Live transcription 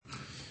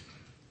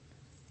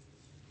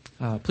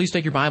Please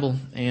take your Bible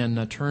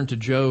and turn to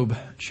Job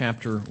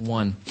chapter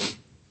 1.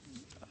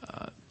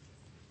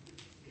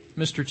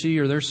 Mr. T,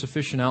 are there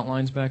sufficient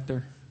outlines back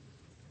there?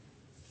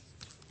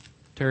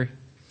 Terry?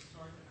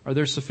 Are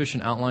there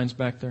sufficient outlines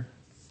back there?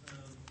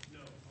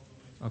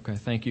 No. Okay,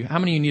 thank you. How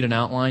many of you need an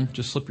outline?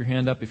 Just slip your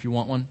hand up if you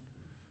want one.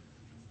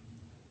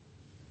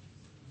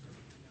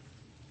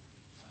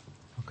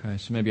 Okay,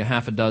 so maybe a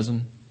half a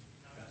dozen.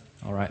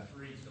 All right.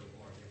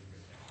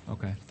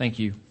 Okay, thank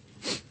you.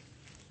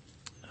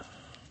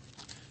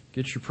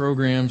 Get your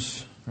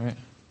programs, right?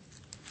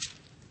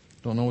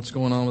 Don't know what's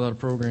going on without a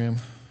program.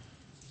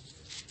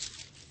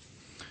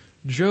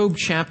 Job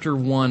chapter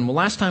 1. Well,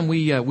 last time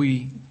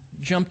we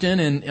jumped in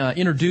and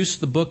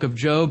introduced the book of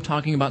Job,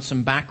 talking about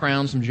some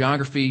background, some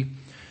geography,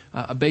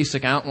 a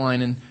basic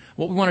outline. And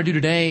what we want to do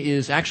today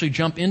is actually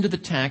jump into the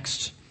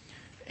text,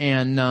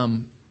 and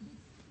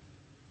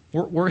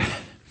we're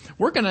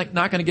not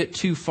going to get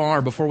too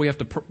far before we have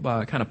to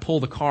kind of pull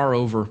the car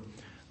over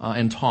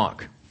and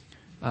talk.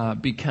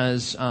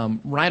 Because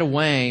right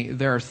away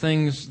there are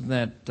things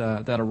that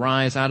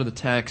arise out of the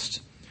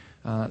text,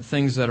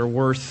 things that are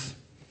worth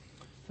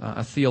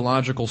a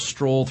theological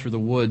stroll through the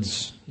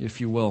woods,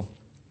 if you will.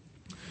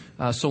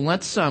 So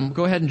let's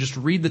go ahead and just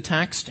read the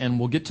text, and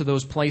we'll get to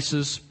those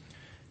places,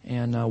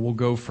 and we'll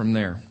go from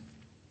there.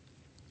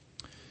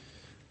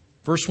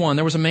 Verse 1,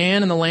 there was a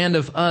man in the land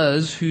of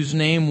Uz whose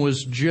name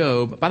was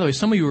Job. By the way,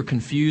 some of you were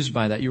confused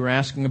by that. You were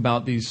asking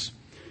about these,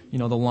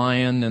 the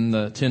lion and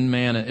the tin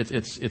man.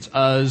 It's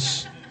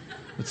Uz.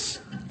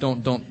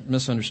 Don't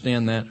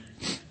misunderstand that.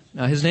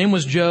 His name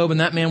was Job,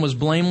 and that man was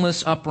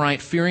blameless, upright,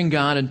 fearing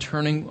God, and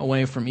turning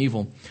away from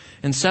evil.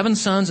 And 7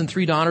 sons and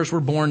 3 daughters were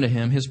born to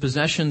him. His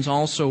possessions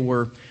also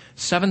were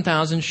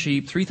 7,000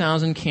 sheep,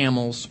 3,000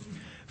 camels,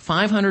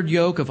 500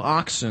 yoke of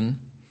oxen,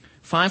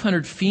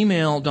 500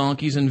 female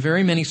donkeys, and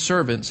very many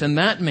servants. And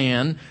that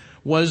man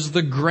was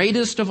the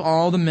greatest of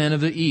all the men of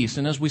the East.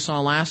 And as we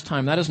saw last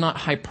time, that is not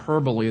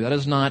hyperbole. That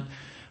is not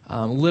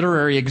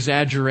literary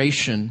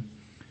exaggeration.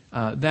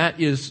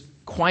 That is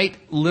quite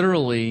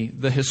literally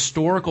the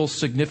historical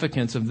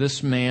significance of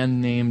this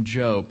man named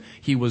Job.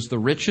 He was the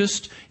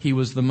richest, he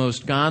was the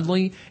most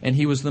godly, and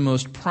he was the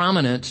most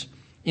prominent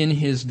in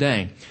his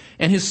day.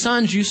 And his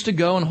sons used to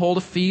go and hold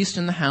a feast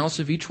in the house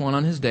of each one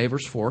on his day,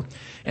 verse 4.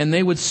 And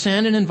they would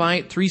send and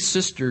invite their 3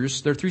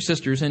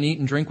 sisters, and eat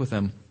and drink with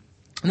them.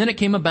 And then it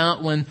came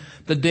about when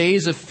the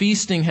days of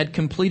feasting had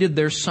completed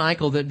their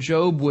cycle that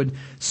Job would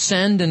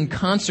send and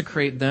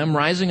consecrate them,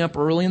 rising up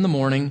early in the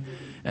morning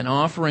and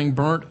offering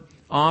burnt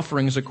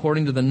offerings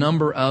according to the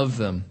number of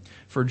them.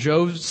 For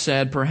Job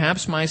said,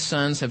 perhaps my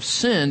sons have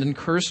sinned and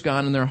cursed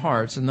God in their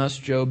hearts. And thus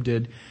Job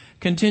did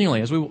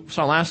continually. As we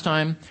saw last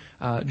time,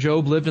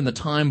 Job lived in the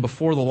time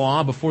before the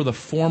law, before the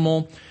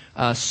formal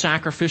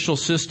sacrificial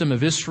system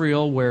of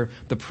Israel, where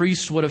the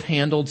priests would have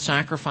handled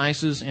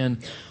sacrifices and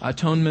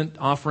atonement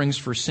offerings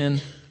for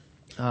sin.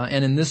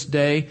 And in this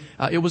day,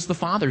 it was the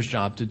father's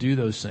job to do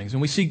those things.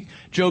 And we see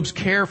Job's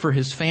care for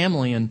his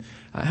family and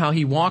how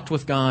he walked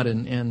with God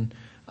and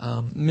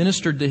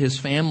ministered to his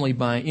family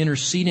by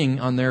interceding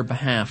on their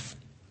behalf.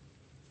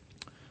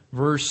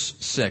 Verse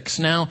 6.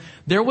 Now,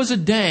 there was a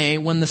day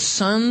when the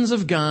sons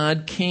of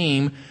God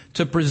came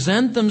to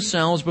present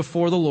themselves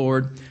before the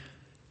Lord,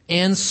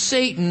 and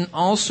Satan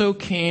also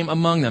came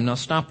among them. Now,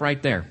 stop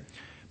right there.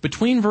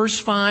 Between verse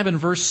 5 and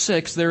verse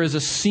 6, there is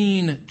a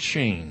scene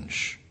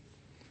change.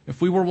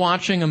 If we were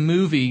watching a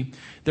movie,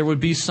 there would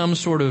be some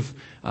sort of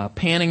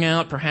panning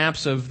out,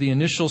 perhaps, of the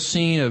initial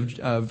scene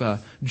of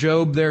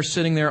Job there,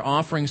 sitting there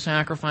offering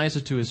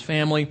sacrifices to his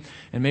family,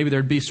 and maybe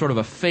there'd be sort of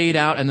a fade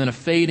out and then a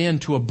fade in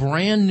to a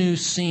brand new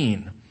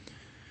scene.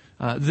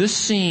 This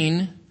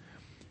scene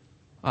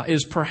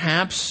is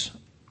perhaps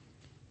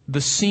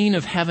the scene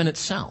of heaven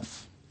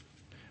itself,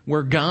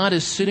 where God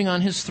is sitting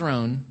on his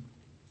throne,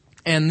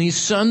 and these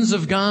sons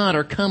of God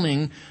are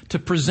coming to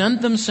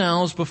present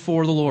themselves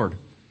before the Lord.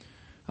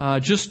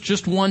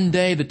 Just one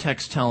day, the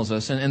text tells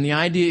us. And the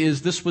idea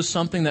is this was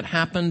something that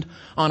happened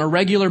on a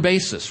regular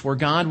basis, where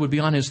God would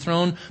be on his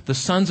throne, the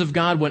sons of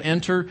God would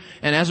enter,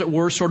 and as it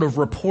were, sort of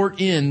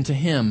report in to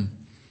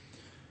him.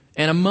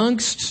 And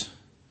amongst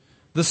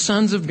the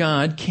sons of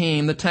God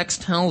came, the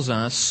text tells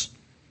us,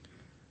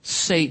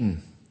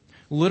 Satan.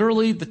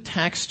 Literally, the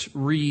text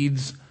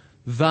reads,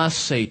 the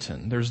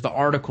Satan. There's the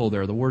article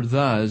there. The word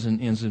the is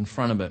in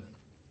front of it.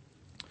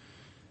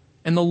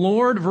 And the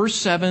Lord, verse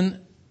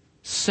 7,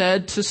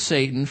 said to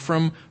Satan,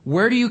 from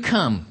where do you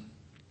come?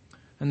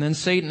 And then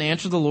Satan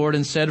answered the Lord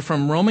and said,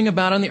 from roaming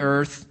about on the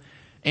earth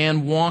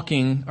and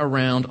walking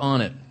around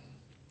on it.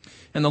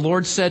 And the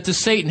Lord said to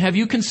Satan, have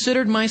you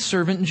considered my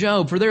servant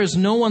Job? For there is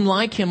no one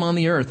like him on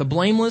the earth, a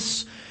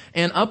blameless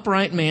and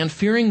upright man,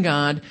 fearing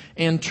God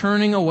and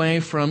turning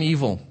away from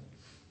evil.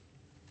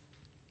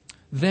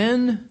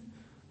 Then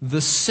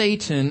the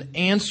Satan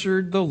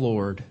answered the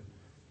Lord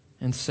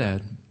and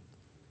said,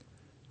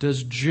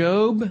 does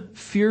Job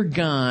fear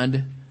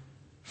God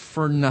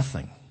for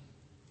nothing?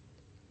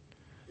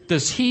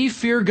 Does he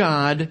fear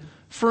God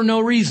for no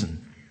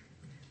reason?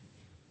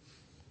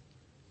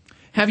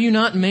 Have you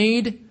not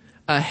made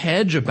a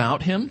hedge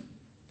about him,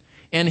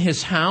 and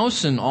his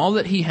house and all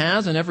that he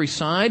has on every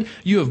side.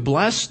 You have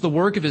blessed the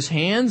work of his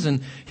hands,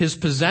 and his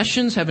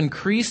possessions have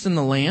increased in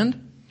the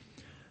land.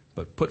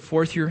 But put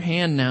forth your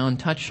hand now and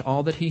touch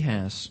all that he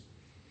has,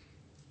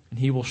 and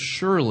he will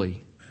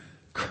surely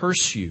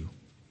curse you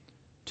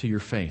to your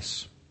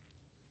face.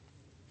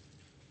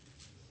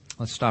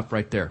 Let's stop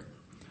right there.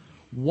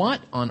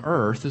 What on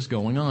earth is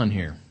going on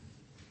here?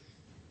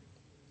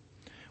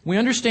 We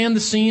understand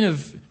the scene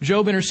of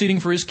Job interceding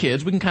for his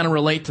kids. We can kind of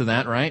relate to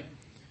that, right?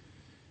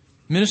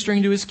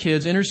 Ministering to his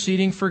kids,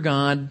 interceding for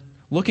God,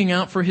 looking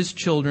out for his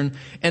children.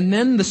 And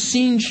then the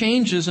scene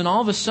changes, and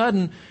all of a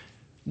sudden,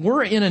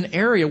 we're in an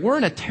area, we're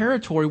in a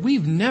territory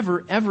we've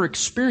never, ever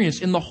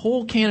experienced in the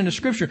whole canon of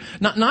Scripture.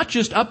 Not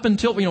just up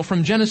until,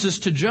 from Genesis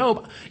to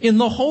Job. In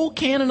the whole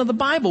canon of the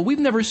Bible, we've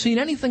never seen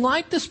anything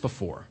like this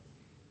before.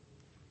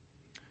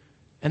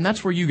 And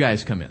that's where you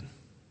guys come in.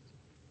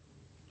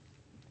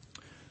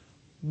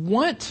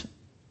 What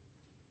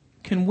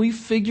can we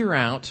figure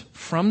out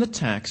from the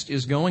text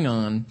is going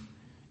on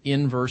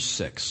in verse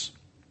 6?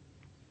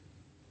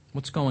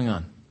 What's going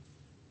on?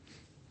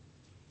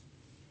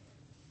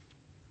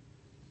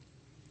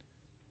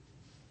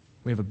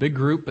 We have a big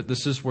group, but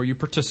this is where you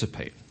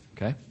participate.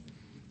 Okay?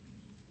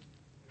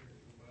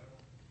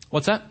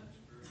 What's that?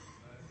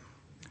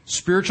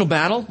 Spiritual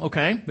battle.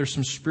 Okay. There's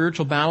some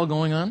spiritual battle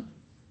going on.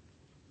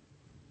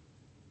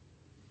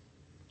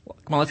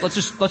 Come on,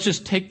 let's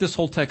just take this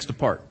whole text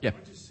apart. Yeah.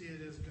 I just see it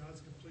as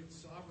God's complete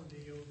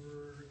sovereignty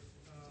over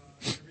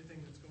everything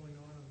that's going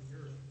on the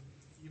earth,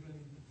 even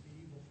the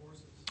evil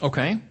forces.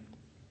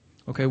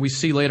 Okay. We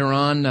see later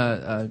on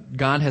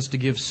God has to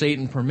give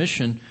Satan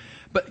permission,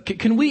 but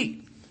can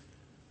we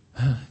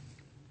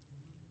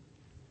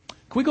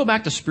go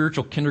back to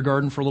spiritual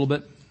kindergarten for a little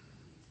bit?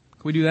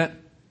 Can we do that?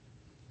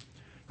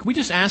 Can we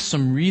just ask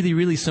some really,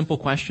 really simple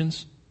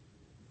questions?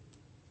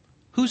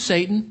 Who's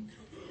Satan?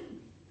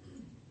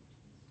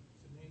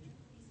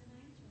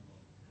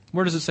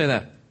 Where does it say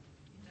that?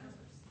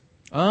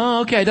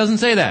 Oh, okay, it doesn't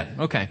say that.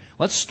 Okay,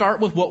 let's start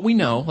with what we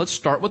know. Let's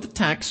start with the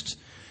text,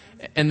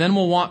 and then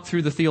we'll walk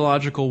through the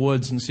theological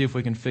woods and see if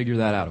we can figure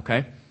that out,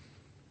 okay?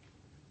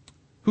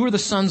 Who are the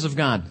sons of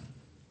God?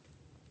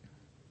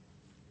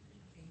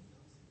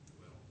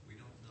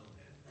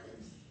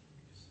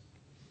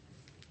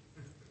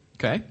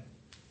 Okay.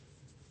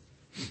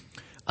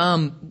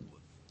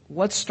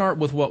 Let's start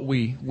with what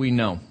we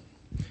know.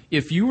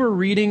 If you were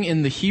reading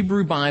in the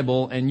Hebrew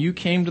Bible and you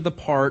came to the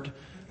part,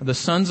 the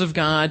sons of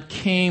God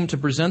came to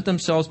present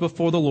themselves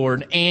before the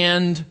Lord,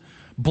 and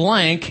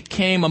blank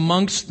came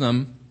amongst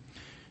them,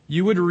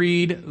 you would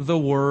read the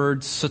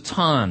word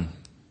Satan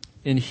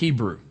in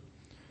Hebrew.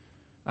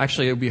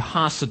 Actually, it would be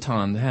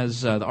Ha-Satan. It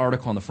has the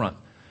article on the front.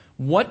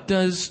 What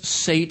does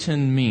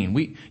Satan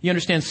mean? You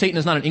understand Satan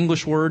is not an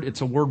English word.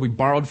 It's a word we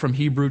borrowed from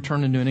Hebrew,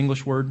 turned into an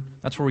English word.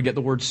 That's where we get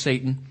the word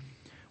Satan.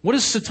 What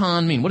does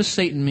Satan mean? What does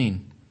Satan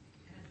mean?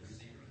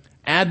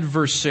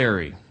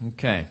 Adversary.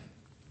 Okay.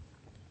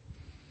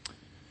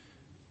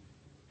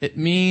 It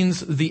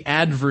means the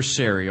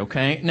adversary,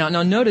 okay? Now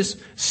notice,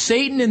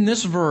 Satan in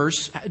this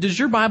verse, does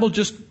your Bible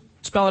just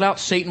spell it out,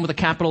 Satan with a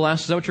capital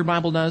S? Is that what your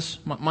Bible does?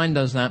 Mine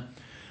does that.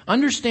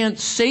 Understand,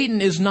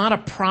 Satan is not a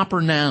proper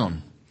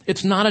noun.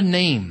 It's not a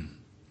name.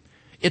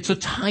 It's a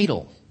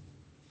title.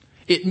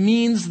 It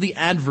means the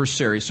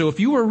adversary. So if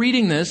you were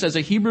reading this as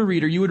a Hebrew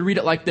reader, you would read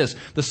it like this.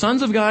 The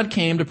sons of God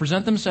came to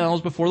present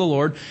themselves before the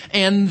Lord,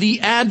 and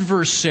the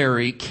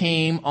adversary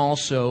came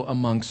also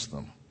amongst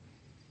them.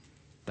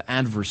 The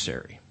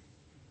adversary.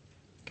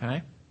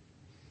 Okay?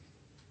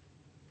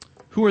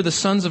 Who are the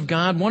sons of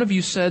God? One of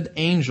you said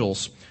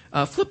angels.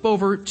 Flip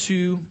over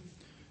to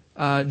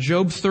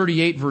Job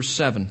 38, verse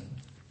 7.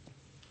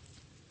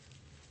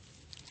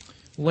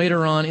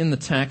 Later on in the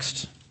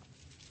text,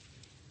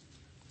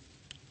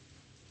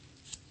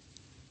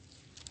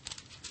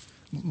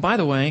 by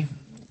the way,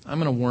 I'm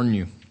going to warn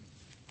you.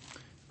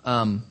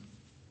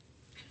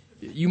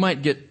 You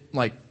might get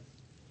like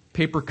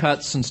paper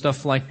cuts and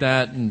stuff like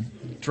that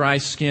and dry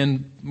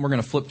skin. We're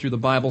going to flip through the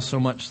Bible so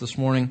much this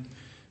morning.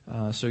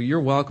 So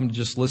you're welcome to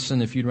just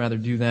listen if you'd rather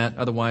do that.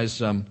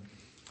 Otherwise,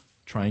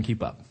 try and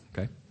keep up.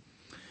 Okay.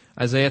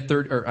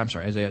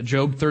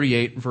 Job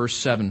 38, verse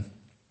 7.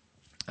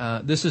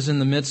 This is in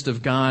the midst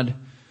of God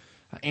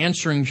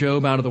answering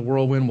Job out of the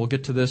whirlwind. We'll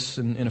get to this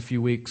in a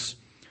few weeks.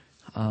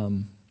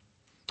 And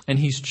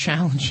he's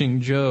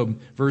challenging Job.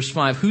 Verse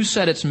 5, who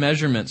set its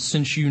measurements,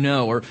 since you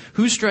know? Or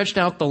who stretched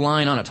out the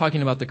line on it?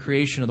 Talking about the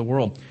creation of the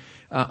world.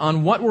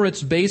 On what were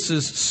its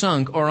bases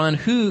sunk? Or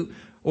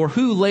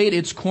who laid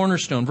its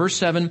cornerstone? Verse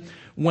 7,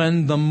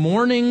 when the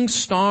morning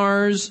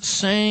stars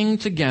sang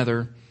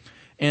together,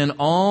 and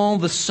all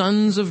the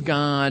sons of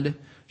God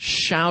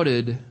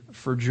shouted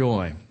for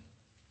joy.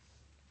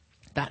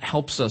 That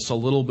helps us a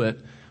little bit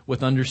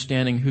with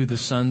understanding who the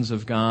sons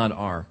of God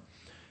are.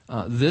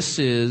 And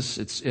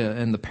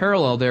the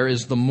parallel there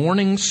is the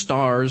morning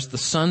stars, the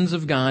sons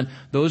of God.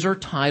 Those are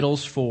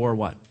titles for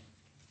what?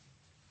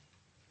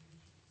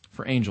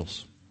 For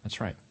angels. That's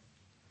right.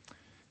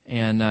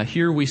 And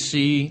here we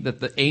see that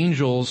the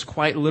angels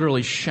quite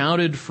literally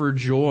shouted for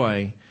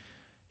joy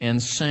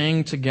and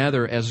sang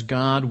together as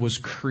God was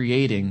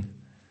creating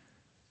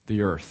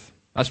the earth.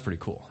 That's pretty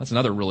cool. That's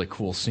another really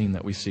cool scene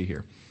that we see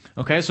here.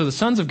 Okay, so the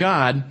sons of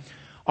God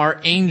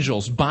are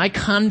angels by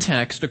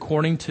context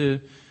according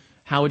to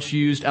how it's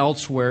used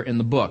elsewhere in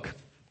the book.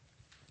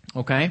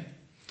 Okay?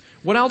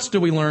 What else do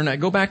we learn? I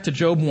go back to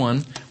Job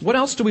 1. What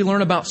else do we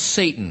learn about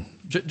Satan?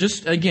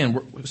 Just, again,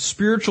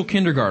 spiritual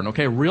kindergarten,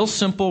 okay? Real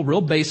simple,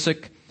 real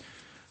basic.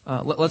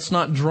 Let's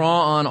not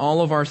draw on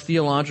all of our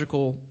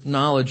theological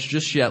knowledge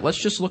just yet.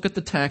 Let's just look at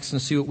the text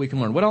and see what we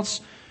can learn. What else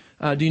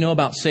do you know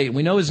about Satan?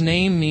 We know his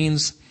name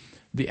means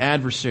the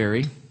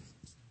adversary.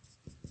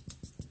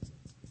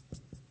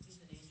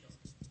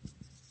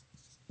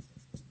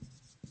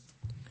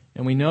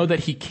 And we know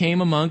that he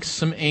came amongst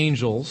some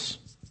angels.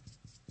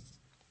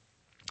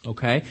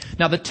 Okay?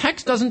 Now the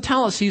text doesn't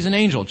tell us he's an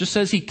angel. It just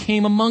says he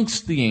came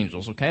amongst the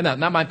angels. Okay? That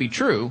might be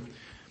true.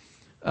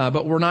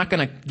 But we're not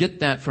going to get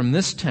that from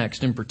this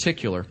text in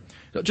particular.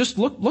 Just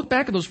look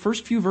back at those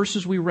first few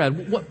verses we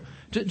read.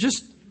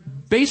 Just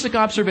basic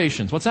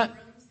observations. What's that?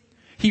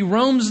 He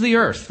roams the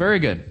earth. Very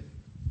good.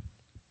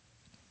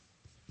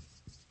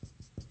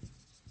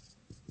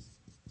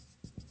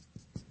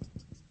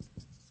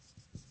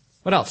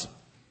 What else?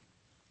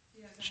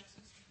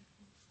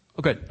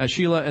 Okay,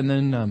 Sheila and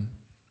then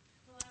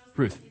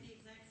Ruth.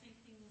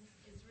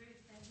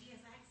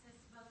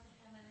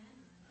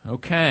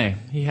 Okay,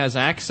 he has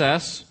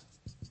access,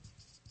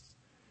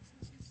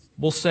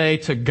 we'll say,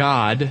 to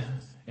God,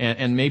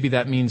 and maybe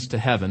that means to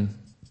heaven.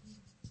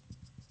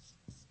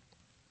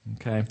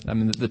 Okay, I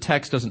mean, the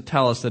text doesn't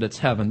tell us that it's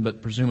heaven,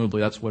 but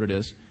presumably that's what it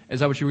is.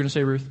 Is that what you were going to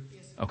say, Ruth?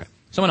 Yes. Okay.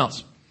 Someone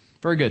else.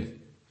 Very good.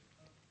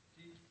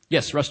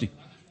 Yes, Rusty. I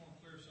just want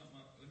to clear something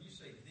up. When you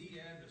say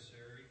the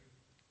adversary,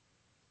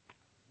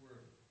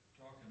 we're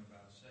talking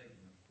about Satan,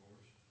 of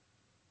course.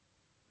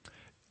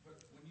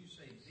 But when you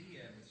say the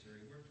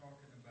adversary, we're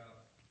talking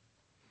about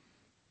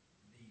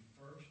the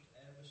first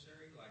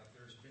adversary, like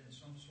there's been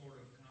some sort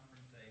of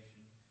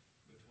confrontation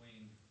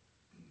between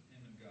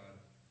him and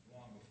God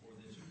long before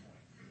this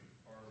point.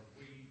 Are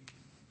we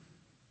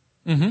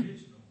the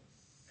original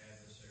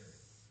adversary?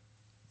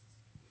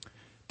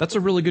 That's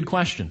a really good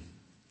question.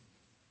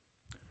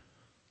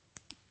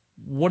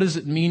 What does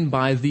it mean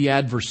by the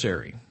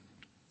adversary?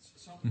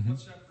 What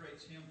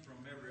separates him from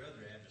every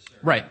other adversary?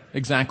 Right,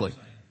 exactly.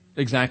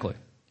 Exactly.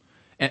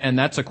 And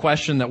that's a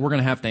question that we're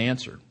going to have to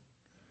answer.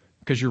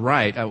 Because you're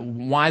right.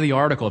 Why the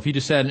article? If he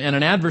just said, and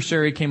an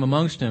adversary came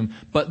amongst him,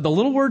 but the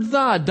little word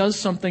the does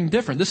something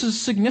different. This is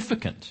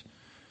significant.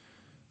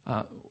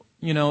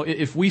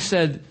 If we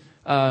said,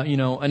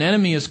 an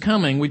enemy is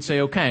coming, we'd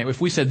say, okay.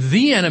 If we said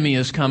the enemy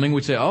is coming,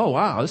 we'd say, oh,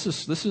 wow, this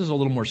is a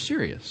little more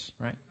serious,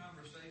 right? The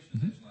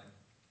conversation is like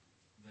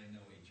they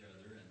know each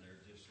other, and they're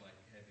just like,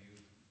 have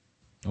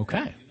you...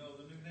 Okay. You know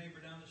the new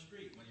neighbor down the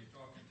street when you're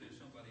talking to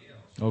somebody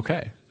else.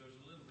 Okay. There's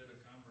a little bit of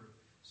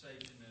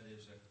conversation that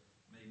is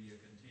maybe a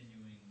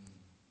continuing...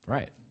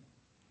 Right.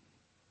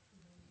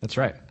 That's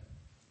right.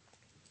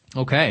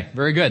 Okay,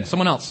 very good.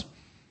 Someone else.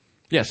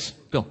 Yes,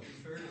 Bill.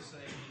 Fair to say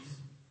he's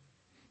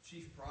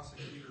chief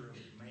prosecutor of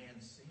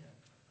man's sin.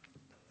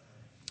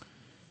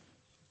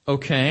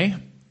 Okay.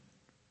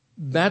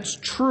 That's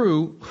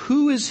true.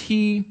 Who is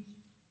he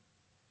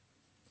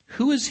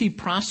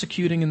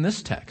prosecuting in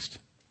this text?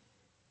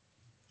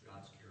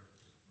 God's character.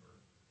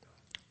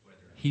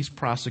 He's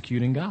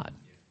prosecuting God.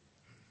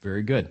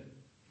 Very good.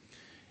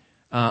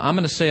 I'm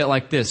going to say it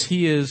like this.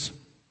 He is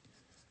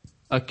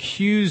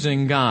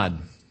accusing God.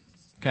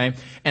 Okay?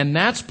 And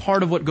that's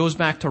part of what goes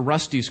back to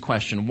Rusty's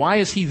question. Why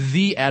is he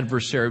the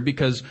adversary?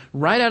 Because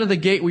right out of the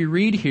gate we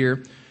read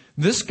here,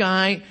 this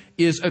guy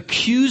is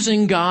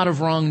accusing God of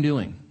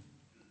wrongdoing.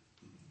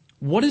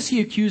 What is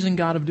he accusing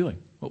God of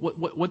doing?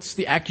 What's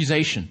the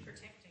accusation?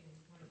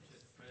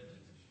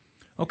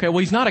 Okay, well,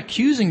 he's not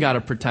accusing God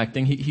of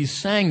protecting. He's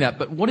saying that,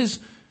 but what is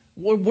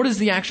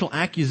the actual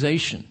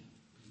accusation?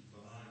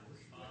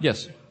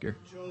 Yes, Gary.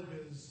 Job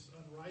is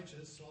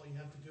unrighteous. All you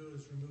have to do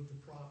is remove the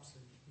props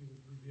and he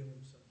would reveal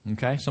himself.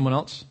 Okay, someone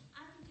else? I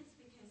think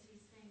it's because he's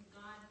saying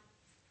God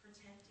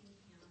protecting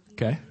him.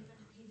 Okay.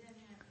 He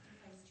didn't have to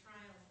face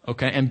trials.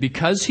 Okay, and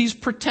because he's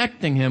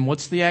protecting him,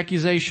 what's the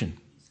accusation?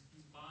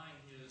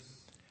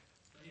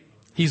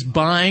 He's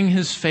buying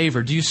his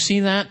favor. Do you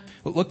see that?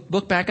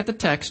 Look back at the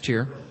text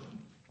here.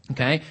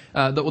 Okay,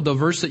 the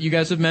verse that you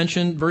guys have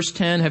mentioned, verse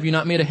 10, have you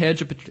not made a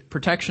hedge of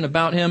protection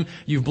about him?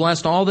 You've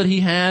blessed all that he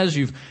has.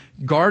 You've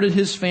guarded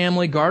his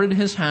family, guarded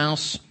his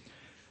house.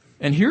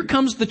 And here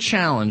comes the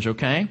challenge,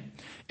 okay?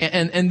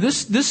 And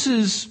this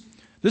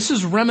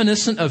is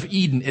reminiscent of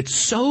Eden. It's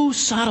so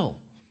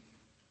subtle.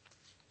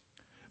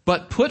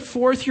 But put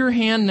forth your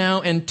hand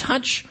now and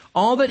touch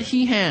all that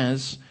he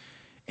has,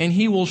 and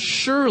he will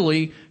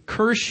surely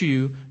curse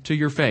you to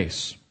your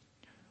face.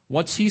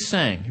 What's he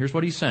saying? Here's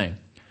what he's saying.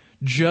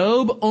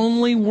 Job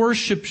only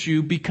worships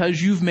you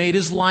because you've made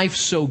his life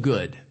so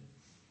good.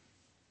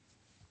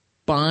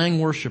 Buying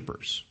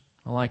worshipers.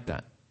 I like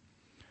that.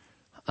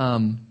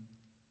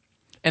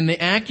 And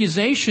the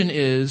accusation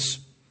is,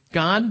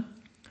 God,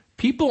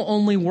 people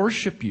only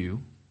worship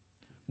you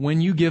when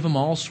you give them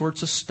all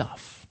sorts of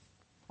stuff,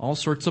 all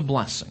sorts of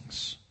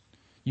blessings.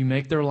 You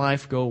make their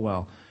life go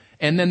well.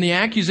 And then the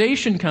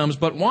accusation comes,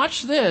 but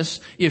watch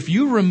this. If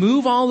you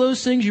remove all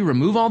those things, you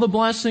remove all the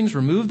blessings,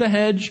 remove the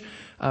hedge,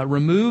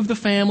 remove the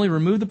family,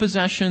 remove the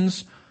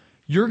possessions,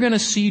 you're going to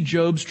see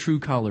Job's true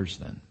colors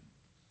then.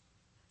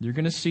 You're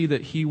going to see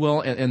that he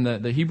will, and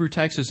the Hebrew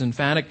text is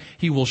emphatic,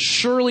 he will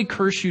surely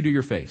curse you to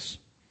your face.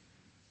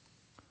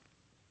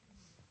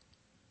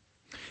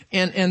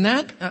 And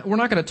that, we're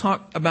not going to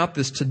talk about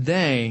this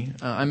today.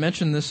 I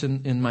mentioned this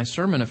in my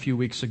sermon a few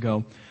weeks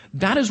ago.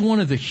 That is one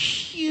of the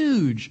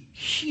huge,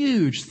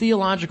 huge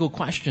theological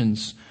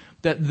questions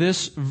that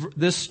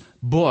this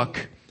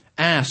book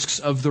asks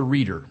of the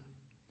reader.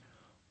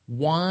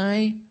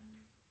 Why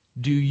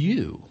do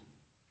you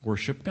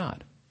worship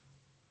God?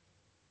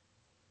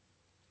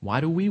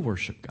 Why do we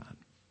worship God?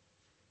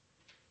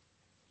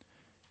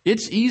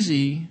 It's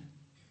easy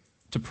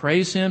to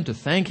praise Him, to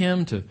thank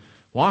Him, to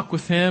walk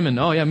with Him, and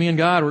oh yeah, me and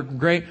God, we're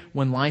great,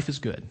 when life is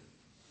good,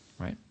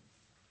 right?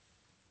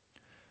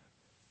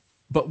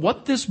 But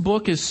what this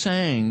book is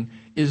saying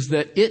is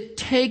that it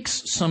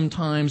takes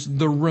sometimes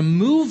the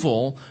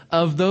removal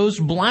of those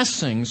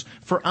blessings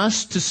for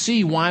us to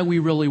see why we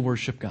really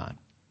worship God.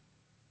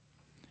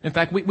 In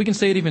fact, we can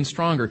say it even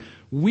stronger.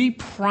 We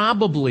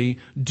probably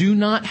do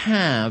not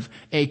have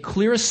a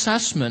clear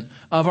assessment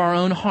of our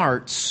own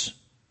hearts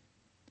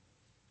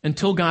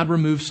until God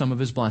removes some of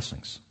His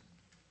blessings.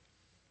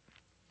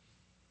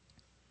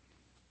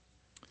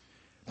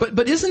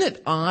 But isn't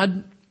it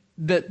odd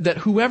that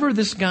whoever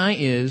this guy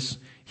is,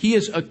 he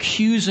is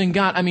accusing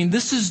God? I mean,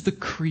 this is the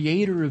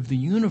creator of the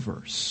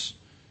universe.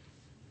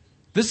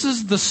 This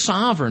is the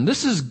sovereign.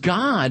 This is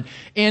God.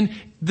 And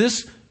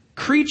this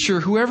creature,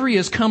 whoever he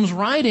is, comes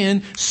right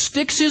in,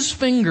 sticks his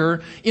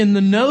finger in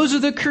the nose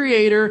of the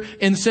creator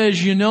and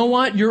says, you know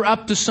what? You're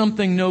up to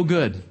something no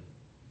good.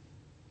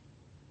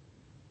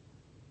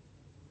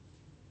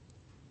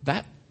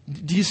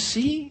 Do you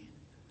see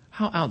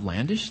how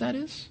outlandish that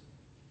is?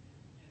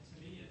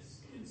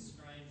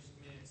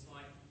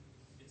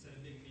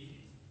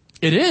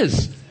 It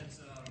is.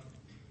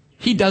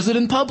 He does it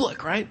in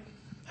public, right?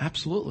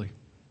 Absolutely.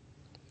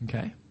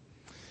 Okay.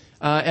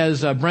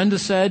 As Brenda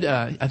said,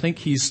 I think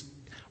he's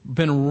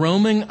been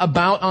roaming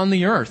about on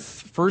the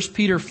earth. 1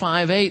 Peter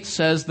 5:8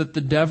 says that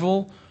the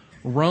devil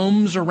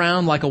roams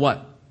around like a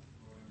what?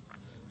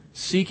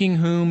 Seeking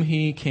whom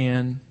he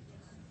can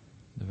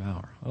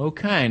devour.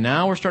 Okay,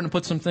 now we're starting to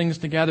put some things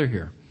together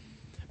here.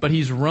 But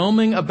he's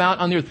roaming about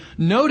on the earth.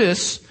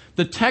 Notice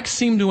the text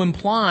seemed to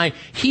imply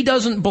he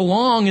doesn't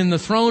belong in the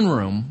throne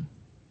room.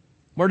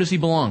 Where does he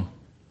belong?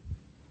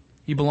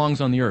 He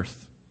belongs on the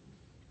earth.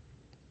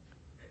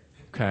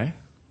 Okay.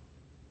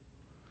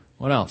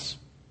 What else?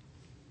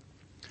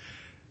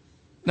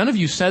 None of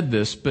you said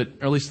this, or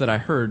at least that I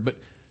heard, but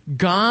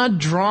God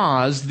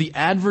draws the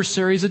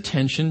adversary's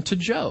attention to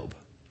Job.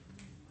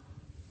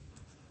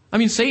 I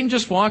mean, Satan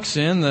just walks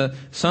in, the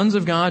sons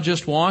of God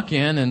just walk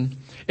in, and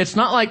it's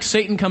not like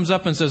Satan comes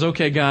up and says,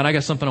 okay, God, I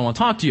got something I want to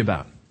talk to you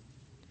about.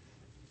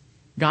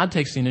 God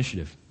takes the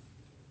initiative.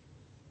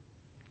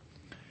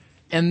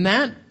 And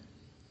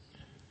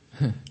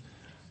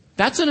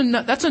that's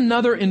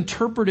another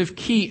interpretive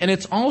key, and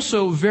it's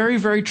also very,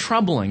 very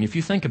troubling if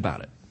you think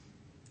about it.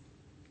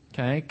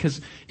 Okay? Because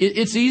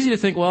it's easy to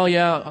think, well,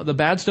 yeah, the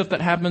bad stuff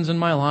that happens in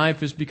my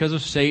life is because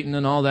of Satan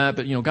and all that,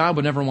 but, God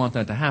would never want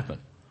that to happen.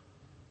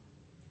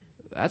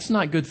 That's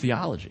not good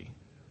theology.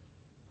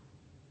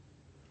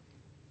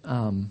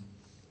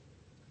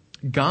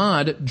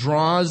 God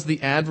draws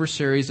the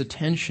adversary's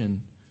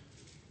attention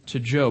to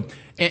Job.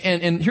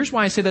 And here's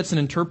why I say that's an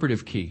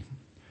interpretive key.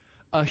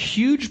 A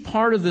huge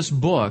part of this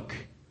book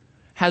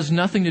has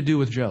nothing to do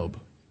with Job.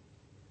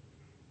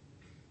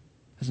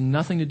 Has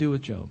nothing to do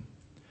with Job.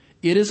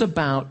 It is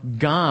about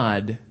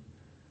God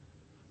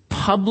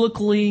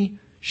publicly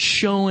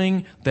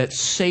showing that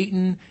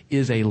Satan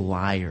is a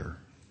liar.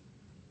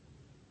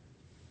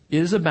 It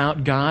is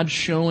about God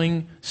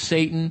showing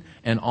Satan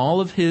and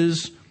all of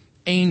his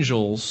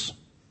angels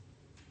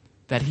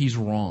that he's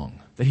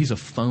wrong, that he's a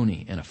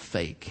phony and a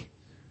fake.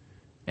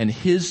 And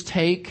his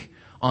take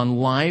on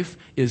life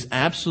is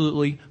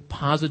absolutely,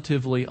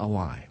 positively a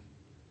lie.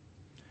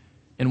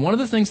 And one of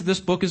the things that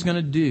this book is going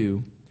to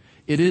do,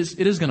 it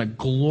is going to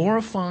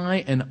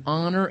glorify and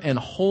honor and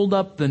hold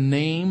up the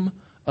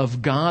name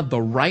of God,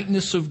 the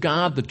rightness of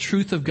God, the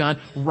truth of God,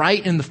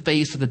 right in the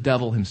face of the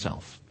devil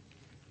himself.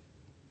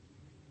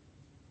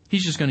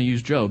 He's just going to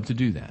use Job to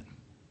do that,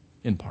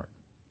 in part.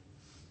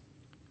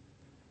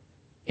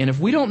 And if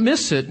we don't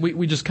miss it,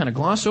 we just kind of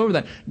gloss over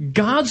that.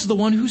 God's the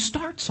one who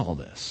starts all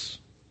this.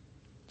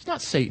 It's not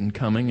Satan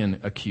coming and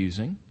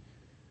accusing.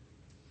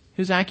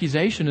 His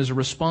accusation is a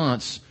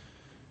response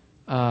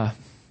to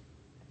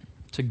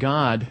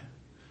God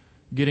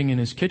getting in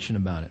his kitchen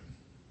about it.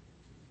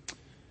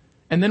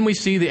 And then we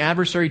see the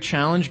adversary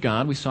challenge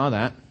God. We saw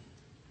that.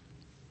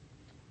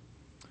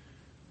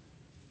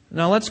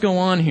 Now let's go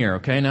on here,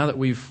 okay, now that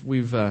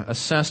we've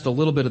assessed a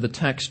little bit of the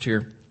text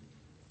here.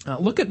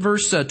 Look at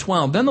verse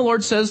 12. Then the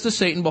Lord says to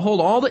Satan,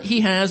 behold, all that he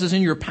has is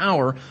in your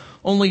power,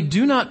 only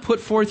do not put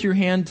forth your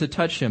hand to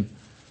touch him.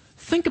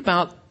 Think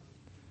about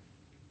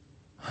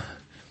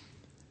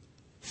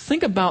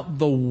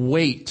the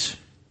weight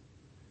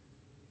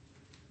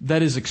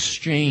that is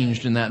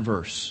exchanged in that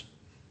verse.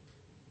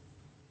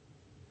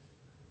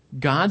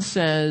 God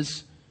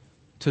says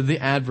to the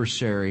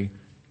adversary,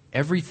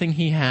 everything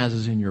he has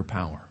is in your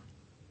power.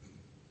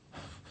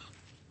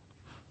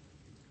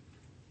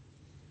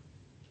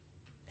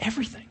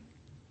 Everything.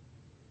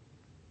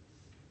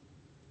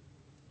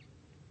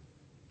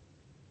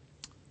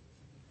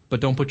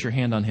 But don't put your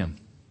hand on him.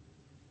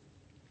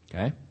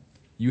 Okay?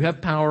 You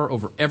have power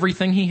over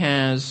everything he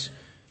has,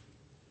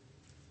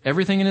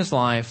 everything in his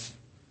life.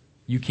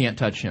 You can't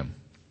touch him.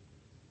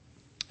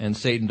 And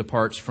Satan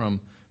departs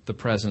from the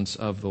presence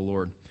of the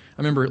Lord. I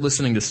remember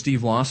listening to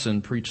Steve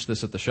Lawson preach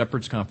this at the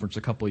Shepherd's Conference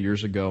a couple of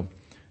years ago.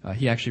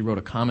 He actually wrote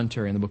a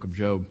commentary in the book of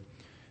Job.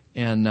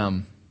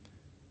 And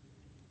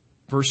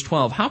verse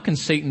 12, how can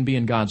Satan be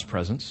in God's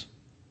presence?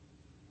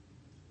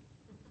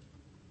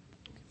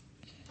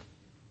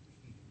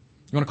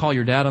 You want to call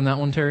your dad on that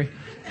one, Terry?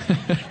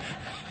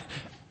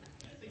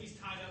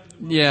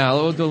 Yeah,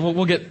 we'll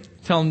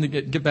tell him to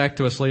get back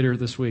to us later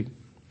this week.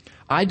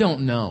 I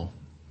don't know.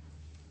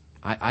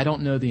 I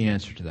don't know the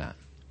answer to that.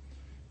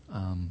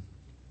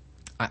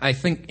 I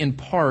think in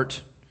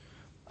part,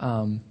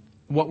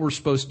 what we're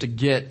supposed to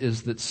get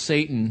is that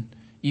Satan,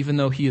 even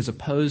though he is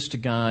opposed to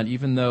God,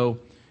 even though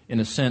in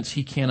a sense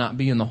he cannot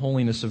be in the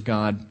holiness of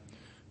God,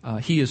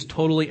 he is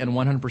totally and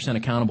 100%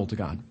 accountable to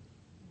God.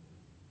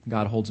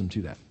 God holds him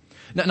to that.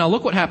 Now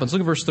look what happens. Look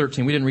at verse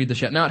 13. We didn't read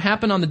this yet. Now it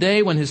happened on the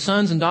day when his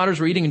sons and daughters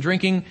were eating and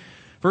drinking,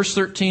 verse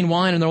 13,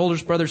 wine in their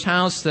oldest brother's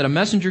house, that a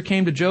messenger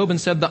came to Job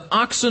and said, the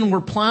oxen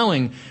were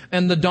plowing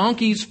and the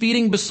donkeys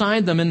feeding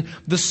beside them, and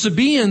the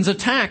Sabaeans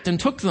attacked and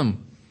took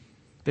them.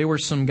 They were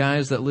some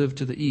guys that lived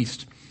to the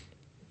east.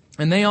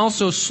 And they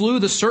also slew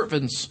the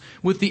serpents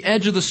with the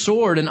edge of the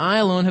sword, and I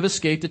alone have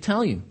escaped to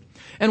tell you.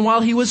 And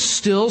while he was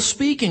still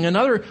speaking,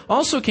 another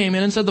also came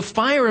in and said, the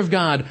fire of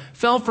God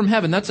fell from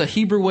heaven. That's a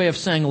Hebrew way of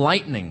saying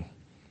lightning.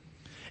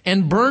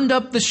 And burned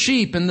up the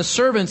sheep and the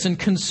servants and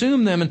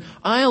consumed them, and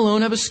I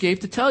alone have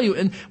escaped to tell you.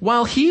 And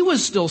while he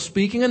was still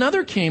speaking,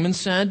 another came and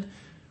said,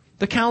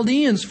 the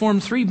Chaldeans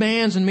formed 3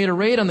 bands and made a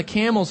raid on the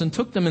camels and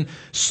took them and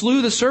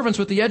slew the servants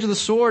with the edge of the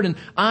sword, and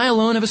I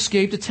alone have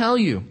escaped to tell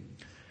you.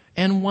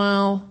 And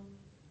while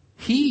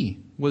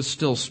he was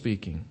still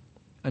speaking,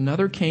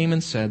 another came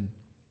and said,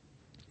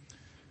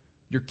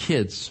 your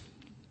kids.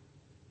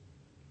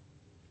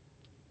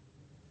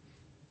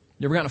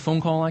 You ever gotten a phone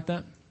call like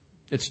that?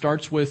 It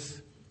starts with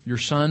your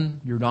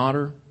son, your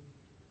daughter,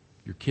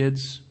 your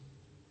kids.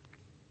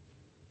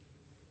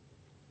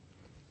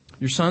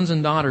 Your sons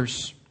and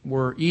daughters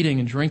were eating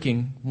and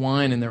drinking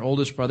wine in their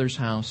oldest brother's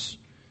house.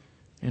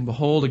 And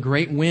behold, a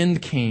great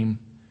wind came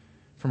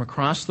from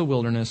across the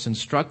wilderness and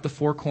struck the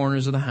 4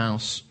 corners of the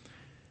house.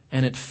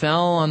 And it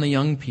fell on the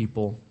young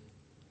people,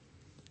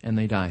 and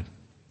they died.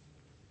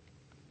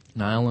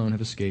 And I alone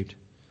have escaped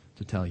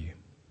to tell you.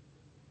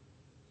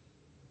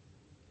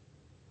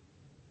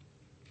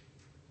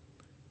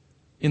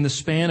 In the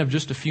span of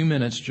just a few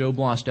minutes, Job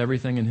lost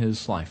everything in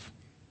his life.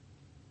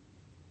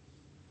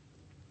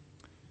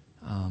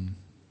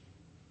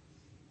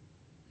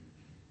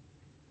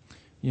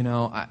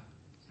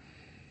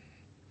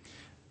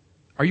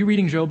 Are you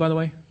reading Job, by the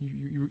way?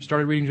 You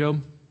started reading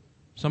Job?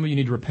 Some of you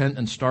need to repent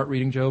and start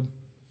reading Job.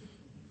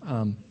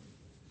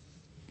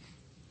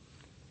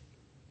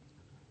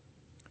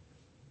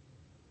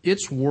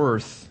 It's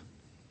worth...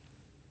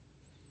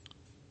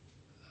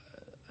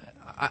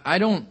 I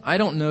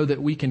don't know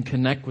that we can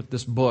connect with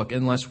this book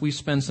unless we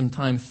spend some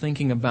time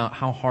thinking about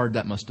how hard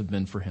that must have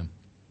been for him.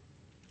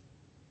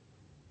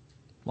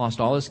 Lost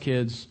all his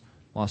kids,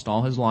 lost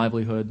all his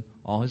livelihood,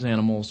 all his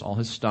animals, all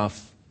his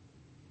stuff.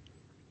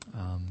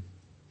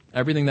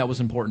 Everything that was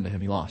important to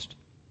him, he lost.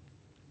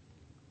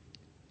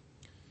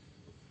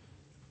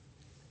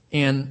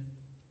 And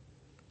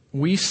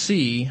we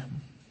see...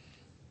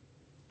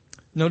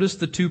 Notice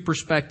the 2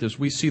 perspectives.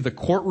 We see the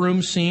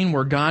courtroom scene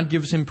where God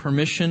gives him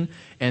permission,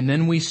 and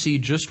then we see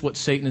just what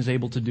Satan is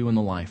able to do in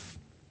the life.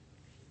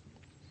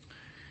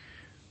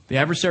 The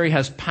adversary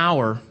has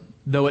power,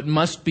 though it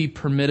must be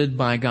permitted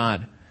by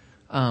God.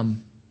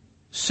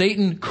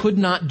 Satan could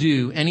not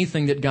do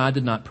anything that God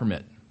did not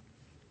permit.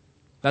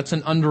 That's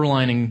an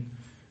underlining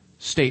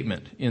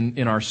statement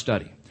in our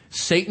study.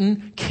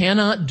 Satan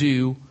cannot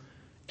do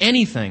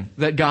anything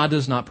that God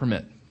does not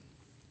permit.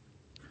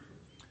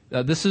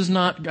 This is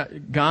not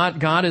God.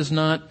 God is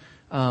not.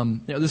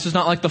 This is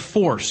not like the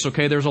Force.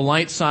 Okay, there's a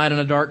light side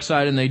and a dark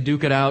side, and they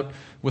duke it out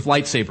with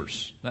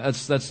lightsabers.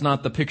 That's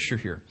not the picture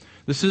here.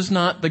 This is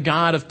not the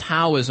God of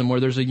Taoism, where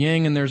there's a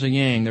yin and there's a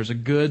yang. There's a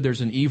good, there's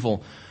an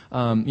evil.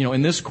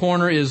 In this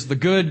corner is the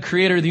good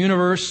creator of the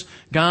universe,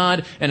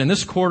 God, and in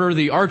this corner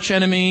the arch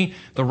enemy,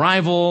 the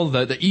rival,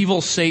 the evil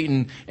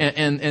Satan,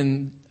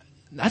 and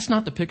that's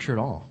not the picture at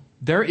all.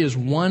 There is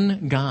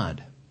one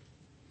God.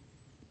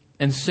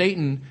 And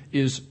Satan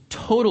is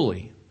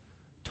totally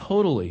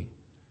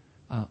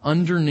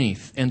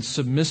underneath and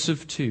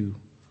submissive to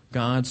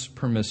God's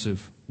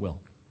permissive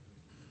will.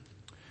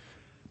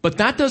 But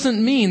that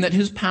doesn't mean that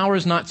his power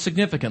is not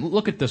significant.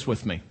 Look at this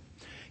with me.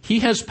 He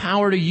has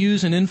power to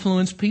use and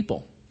influence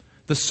people.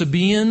 The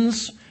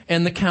Sabaeans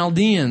and the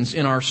Chaldeans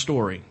in our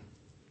story.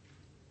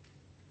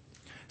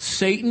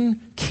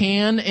 Satan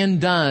can and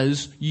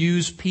does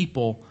use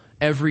people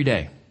every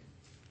day.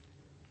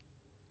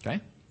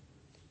 Okay?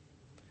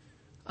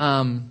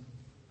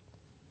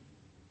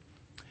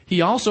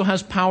 He also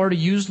has power to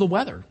use the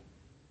weather.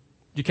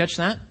 Did you catch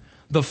that?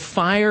 The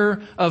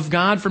fire of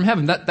God from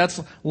heaven.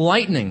 That's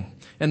lightning.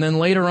 And then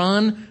later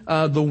on,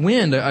 the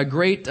wind. A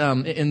great,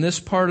 in this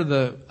part of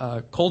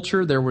the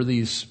culture, there were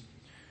these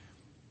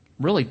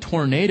really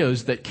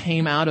tornadoes that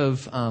came out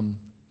of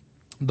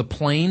the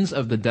plains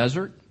of the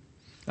desert,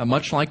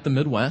 much like the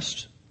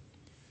Midwest.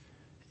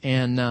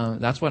 And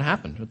that's what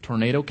happened. A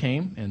tornado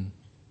came and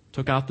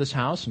took out this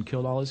house and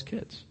killed all his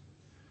kids.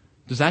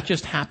 Does that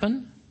just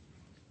happen?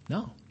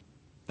 No.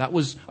 That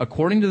was,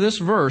 according to this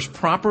verse,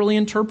 properly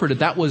interpreted,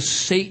 that was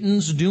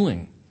Satan's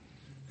doing.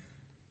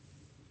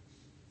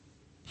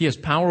 He has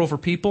power over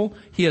people.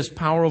 He has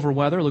power over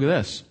weather. Look at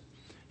this.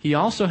 He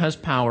also has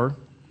power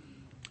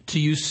to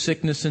use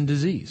sickness and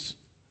disease.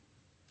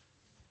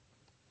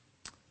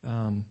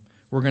 We're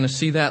going to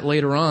see that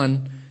later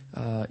on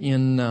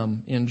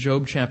in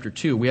Job chapter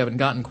 2. We haven't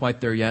gotten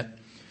quite there yet.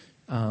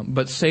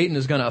 But Satan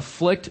is going to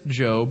afflict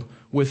Job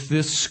with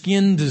this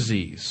skin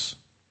disease.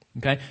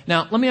 Okay?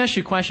 Now, let me ask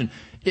you a question.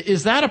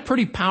 Is that a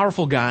pretty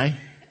powerful guy?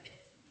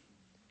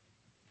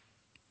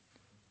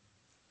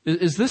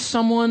 Is this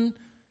someone,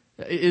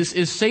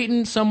 is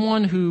Satan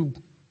someone who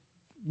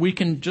we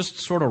can just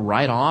sort of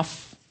write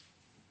off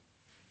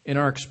in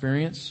our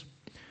experience?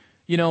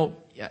 You know,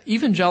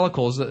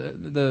 evangelicals,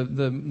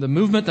 the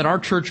movement that our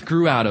church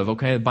grew out of,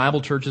 okay,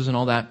 Bible churches and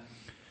all that,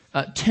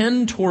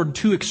 tend toward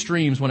two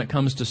extremes when it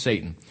comes to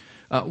Satan.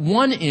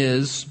 One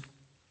is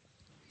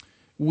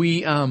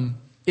we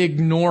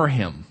ignore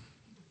him.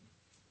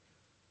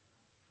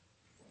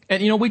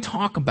 And, you know, we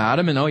talk about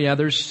him and, oh yeah,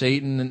 there's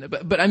Satan.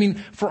 But I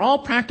mean, for all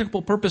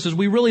practical purposes,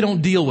 we really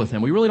don't deal with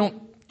him. We really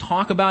don't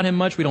talk about him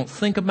much. We don't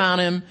think about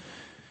him.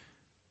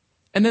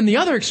 And then the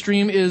other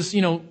extreme is,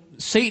 you know,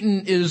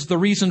 Satan is the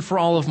reason for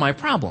all of my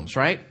problems,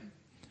 right?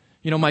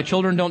 You know, my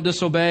children don't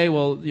disobey.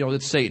 Well, you know,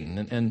 it's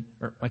Satan.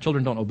 Or my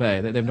children don't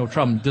obey. They have no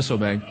trouble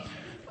disobeying.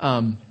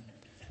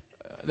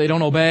 They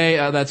don't obey.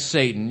 That's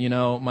Satan. You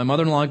know, my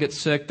mother-in-law gets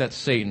sick. That's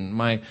Satan.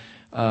 My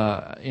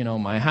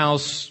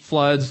house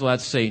floods. Well,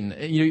 that's Satan.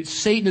 You know,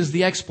 Satan is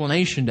the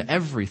explanation to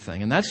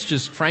everything. And that's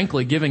just,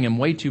 frankly, giving him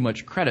way too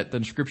much credit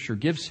than Scripture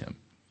gives him.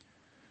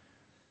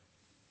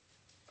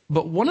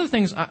 But one of the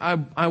things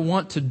I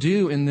want to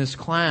do in this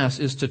class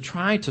is to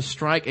try to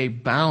strike a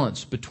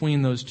balance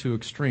between those two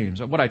extremes.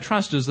 What I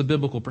trust is the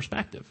biblical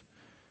perspective.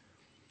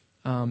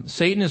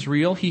 Satan is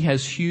real. He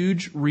has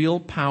huge, real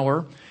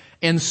power.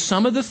 And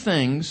some of the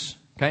things,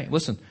 okay,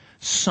 listen,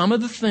 some of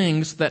the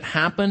things that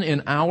happen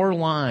in our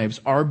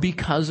lives are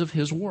because of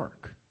his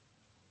work.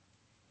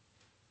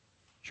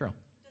 Cheryl.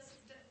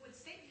 Would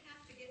Satan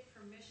have to get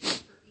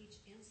permission for each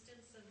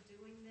instance of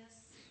doing this?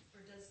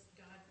 Or does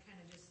God kind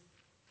of just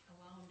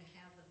allow him to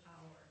have the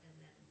power and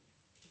then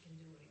he can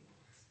do what he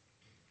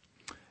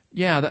wants?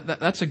 Yeah,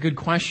 that's a good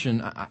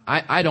question.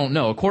 I don't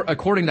know.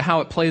 According to how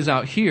it plays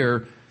out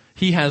here,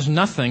 he has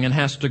nothing and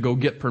has to go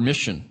get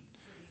permission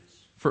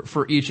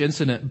for each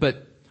incident.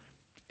 But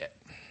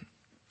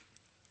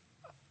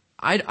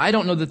I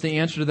don't know that the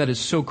answer to that is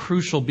so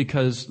crucial,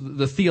 because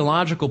the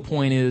theological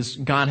point is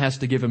God has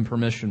to give him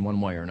permission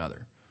one way or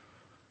another.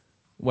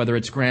 Whether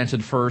it's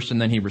granted first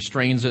and then he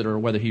restrains it, or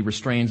whether he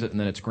restrains it and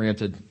then it's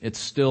granted, it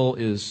still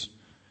is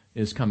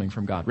coming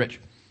from God. Rich?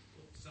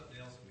 Something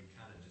else we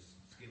kind of just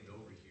skimmed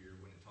over here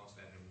when it talks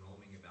about him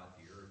roaming about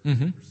the earth.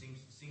 Mm-hmm. There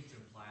seems to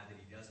imply that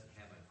he doesn't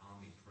have an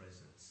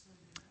omnipresence.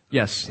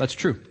 Yes, that's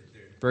true.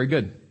 Very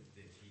good.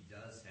 That he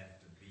does have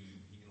to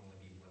be, he can only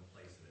be one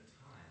place at a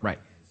time. Right.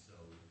 And so,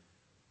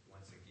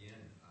 once again,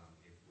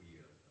 if we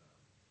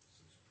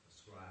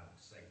ascribe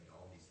Satan to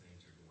all these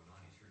things that are going on,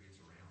 he sure gets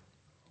around.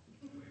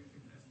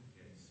 If that's the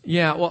case.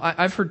 Yeah, well,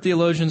 I've heard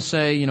theologians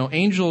say, you know,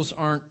 angels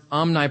aren't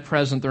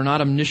omnipresent, they're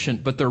not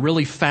omniscient, but they're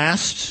really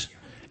fast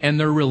and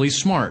they're really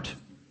smart.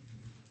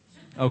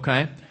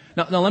 Okay?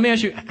 Now let me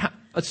ask you,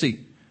 let's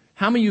see,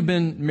 how many of you have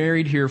been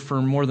married here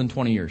for more than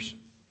 20 years?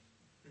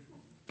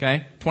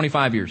 Okay?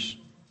 25 years.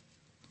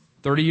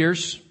 30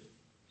 years?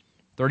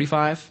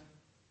 35?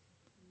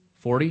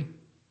 40?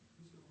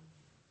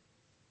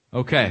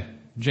 Okay.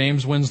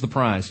 James wins the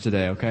prize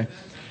today, okay?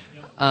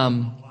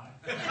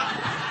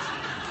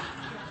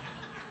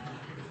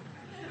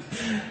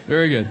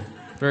 Very good.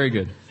 Very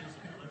good.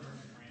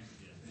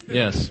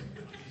 Yes.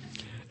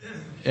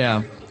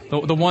 Yeah.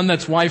 The one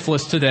that's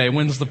wifeless today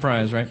wins the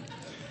prize, right?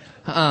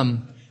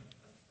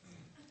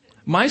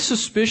 My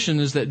suspicion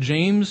is that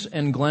James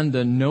and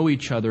Glenda know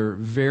each other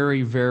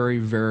very, very,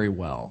 very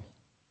well.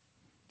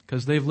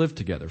 because they've lived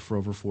together for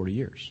over 40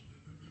 years.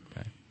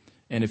 Okay?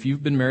 And if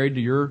you've been married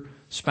to your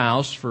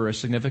spouse for a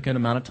significant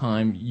amount of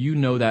time, you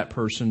know that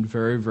person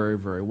very, very,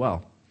 very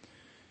well.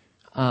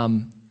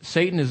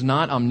 Satan is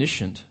not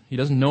omniscient. He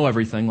doesn't know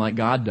everything like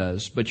God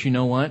does. But you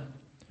know what?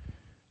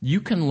 You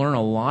can learn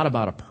a lot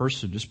about a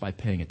person just by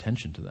paying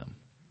attention to them.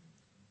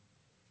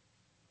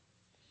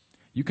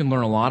 You can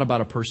learn a lot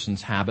about a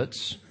person's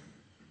habits,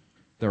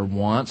 their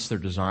wants, their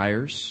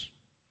desires,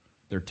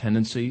 their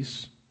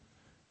tendencies,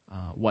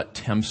 what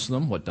tempts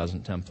them, what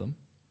doesn't tempt them,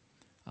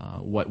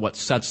 what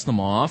sets them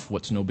off,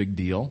 what's no big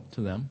deal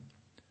to them.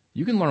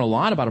 You can learn a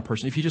lot about a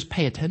person if you just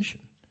pay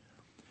attention.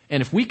 And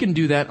if we can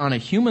do that on a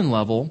human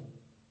level,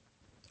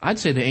 I'd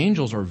say the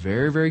angels are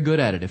very, very good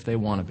at it if they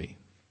want to be.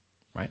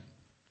 Right?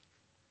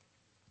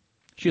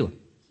 Sheila. I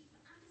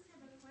just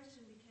have a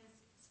question because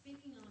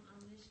speaking on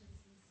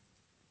omniscience,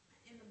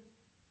 in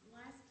the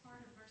last part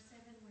of verse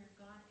 7 where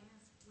God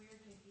asked where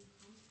did he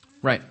come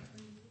from? Right.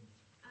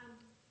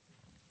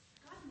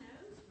 God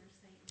knows where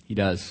Satan is. He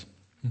does.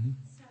 Mm-hmm.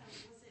 So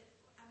was it,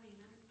 I'm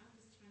just trying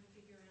to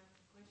figure out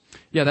the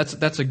question. Yeah,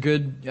 that's a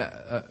good,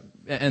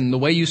 and the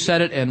way you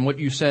said it and what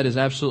you said is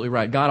absolutely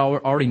right. God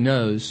already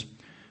knows.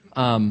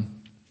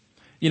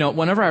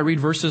 Whenever I read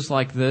verses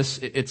like this,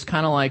 it's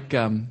kind of like,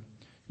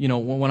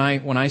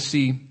 when I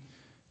see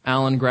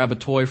Alan grab a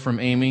toy from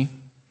Amy,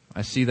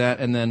 I see that,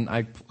 and then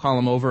I call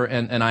him over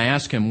and I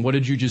ask him, "What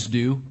did you just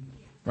do?"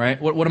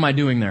 Right? What am I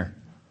doing there?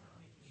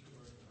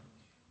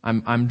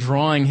 I'm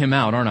drawing him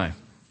out, aren't I?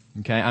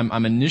 Okay,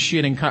 I'm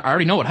initiating. I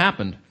already know what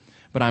happened,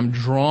 but I'm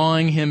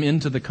drawing him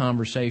into the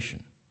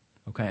conversation.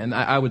 Okay, and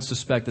I would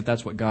suspect that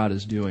that's what God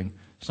is doing,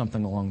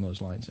 something along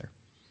those lines there.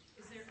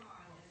 Is there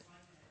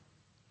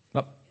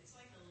Oh. It's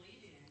like a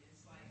lead-in.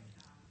 It's like,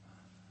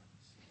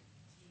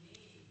 to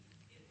me,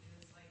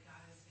 it's like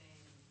God is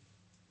saying,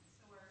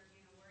 so where have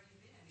you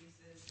been? He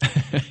says,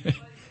 well,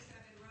 you just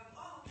have been rubbed.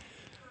 Oh,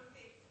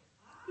 perfect.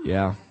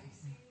 Yeah. Have you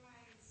seen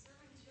my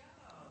servant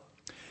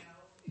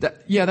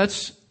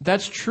Joe?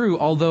 That's true,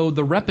 although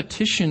the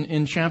repetition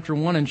in chapter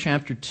 1 and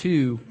chapter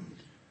 2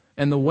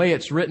 and the way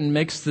it's written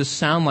makes this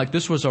sound like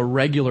this was a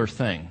regular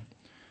thing.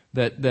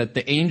 That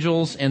the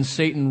angels and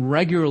Satan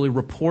regularly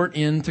report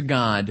in to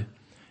God,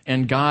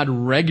 and God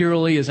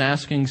regularly is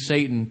asking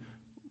Satan,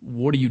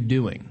 "What are you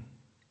doing?"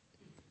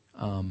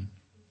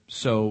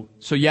 So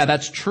yeah,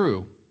 that's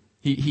true.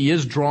 He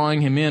is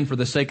drawing him in for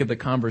the sake of the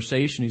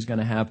conversation he's going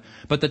to have.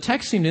 But the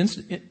text seems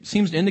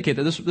to indicate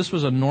that this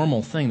was a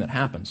normal thing that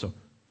happened. So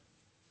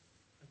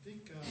I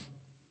think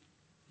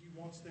he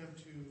wants them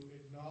to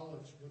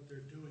acknowledge what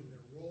they're doing.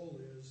 Their role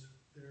is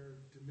their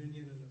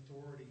dominion and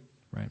authority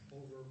right.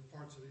 over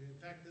parts of it. In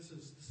fact, this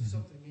is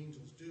something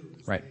angels do.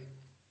 Is Right.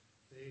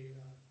 They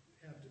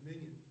have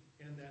dominion.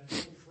 And that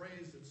little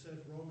phrase that said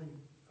roaming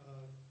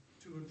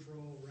to and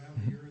fro around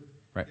the earth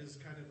Right. is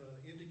kind of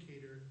an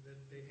indicator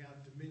that they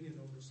have dominion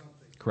over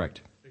something.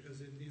 correct.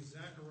 Because in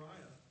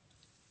Zechariah,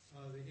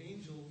 the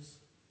angels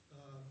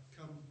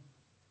come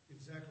in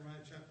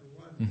Zechariah chapter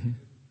 1, Mm-hmm. and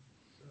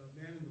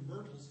the man in the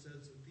myrtle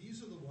says that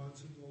these are the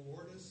ones whom the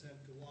Lord has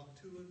sent to walk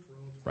to and fro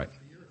Right.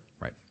 throughout the earth.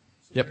 Right.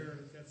 So Yep.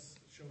 that's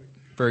showing.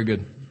 Very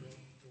good.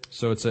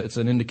 So it's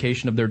an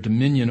indication of their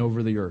dominion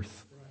over the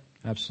earth.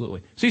 Right.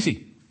 Absolutely.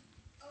 Cece.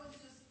 Oh, it's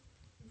just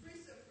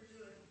precept for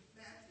doing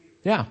Matthew.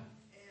 Yeah. And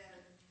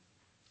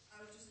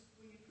I was just,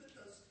 when you put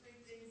those three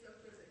things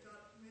up there that God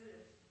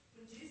permitted,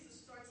 when Jesus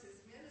starts his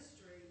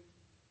ministry,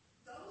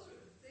 those are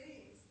the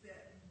things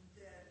that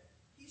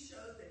he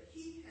shows that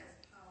he has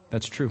power.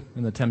 That's true.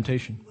 In the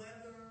temptation.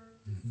 Weather,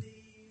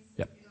 disease,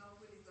 Yep.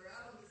 when they're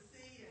out on the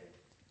sea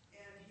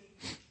and he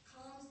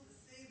calms the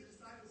sea, the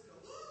disciples go,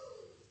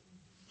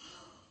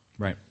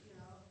 Right.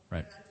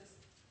 Right. and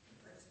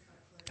I just kind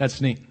of clear.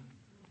 That's neat.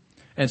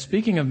 And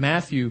speaking of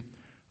Matthew,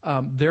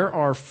 there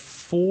are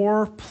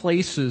 4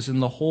 places in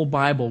the whole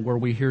Bible where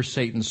we hear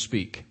Satan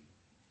speak.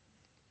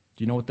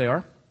 Do you know what they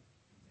are?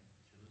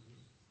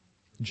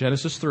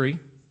 Genesis 3.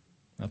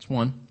 That's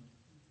 1.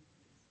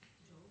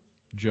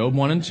 Job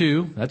 1 and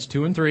 2. That's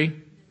 2 and 3.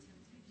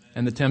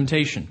 And the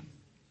temptation.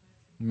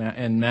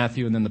 And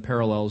Matthew, and then the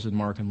parallels in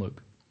Mark and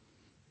Luke.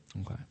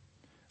 Okay.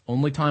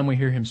 Only time we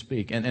hear him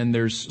speak. And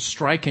there's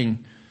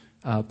striking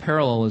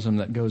parallelism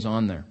that goes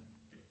on there.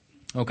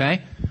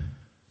 Okay?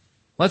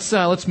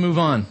 Let's move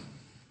on.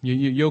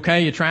 You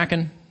okay? You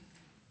tracking?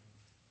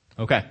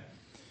 Okay.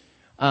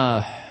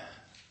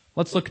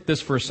 Let's look at this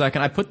for a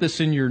second. I put this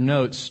in your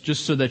notes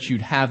just so that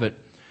you'd have it.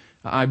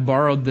 I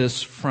borrowed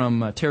this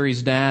from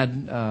Terry's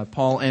dad.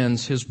 Paul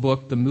ends his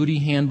book, The Moody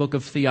Handbook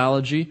of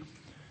Theology.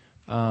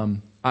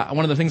 One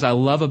of the things I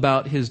love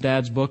about his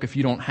dad's book, if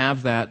you don't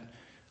have that,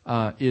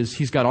 is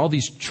he's got all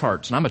these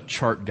charts. And I'm a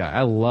chart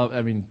guy.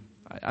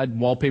 I'd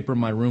wallpaper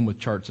my room with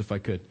charts if I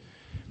could.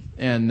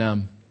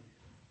 And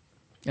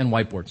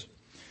whiteboards.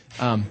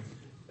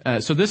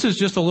 So this is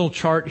just a little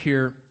chart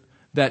here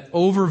that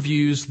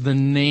overviews the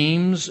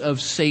names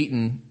of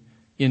Satan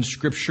in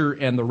Scripture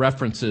and the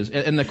references.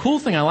 And the cool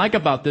thing I like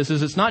about this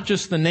is it's not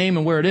just the name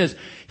and where it is.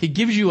 He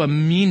gives you a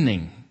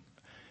meaning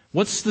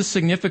What's the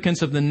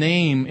significance of the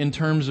name in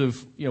terms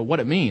of, what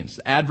it means?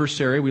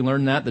 Adversary, we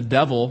learned that. The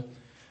devil,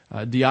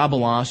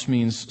 diabolos,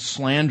 means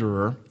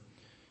slanderer.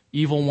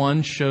 Evil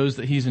one shows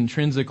that he's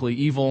intrinsically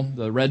evil.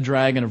 The red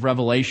dragon of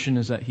Revelation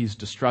is that he's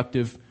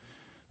destructive.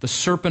 The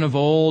serpent of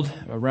old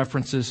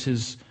references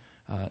his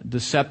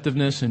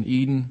deceptiveness in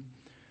Eden.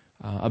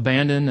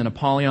 Abandon and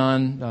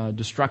Apollyon,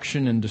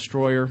 destruction and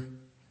destroyer.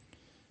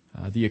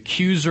 The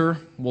accuser,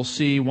 we'll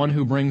see, one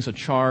who brings a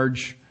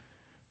charge.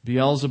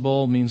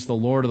 Beelzebul means the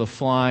Lord of the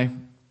Fly.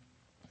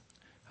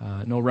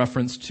 No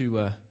reference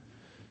to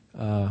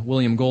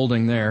William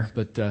Golding there,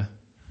 but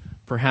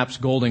perhaps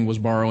Golding was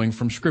borrowing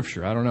from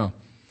Scripture. I don't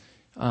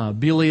know.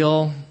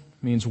 Belial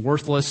means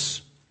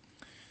worthless.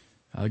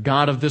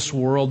 God of this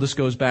world. This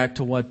goes back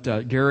to what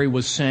Gary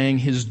was saying.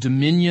 His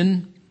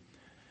dominion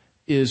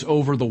is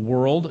over the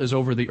world, is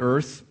over the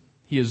earth.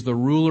 He is the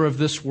ruler of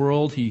this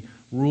world. He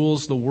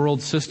rules the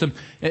world system.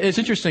 It's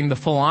interesting, the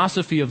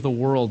philosophy of the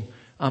world.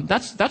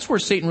 That's where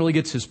Satan really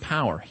gets his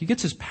power. He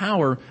gets his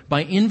power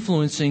by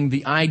influencing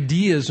the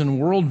ideas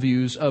and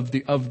worldviews of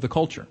the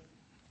culture.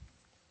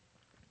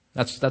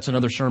 That's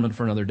another sermon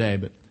for another day,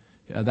 but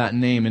that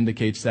name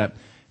indicates that.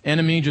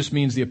 Enemy just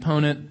means the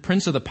opponent.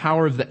 Prince of the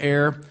power of the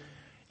air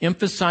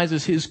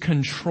emphasizes his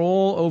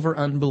control over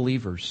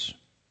unbelievers.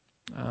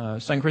 2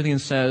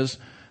 Corinthians says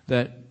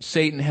that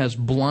Satan has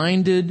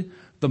blinded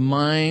the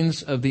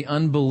minds of the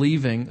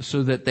unbelieving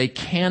so that they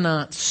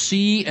cannot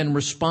see and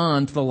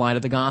respond to the light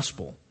of the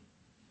gospel.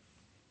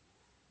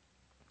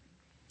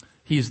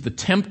 He's the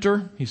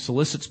tempter. He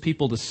solicits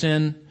people to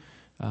sin.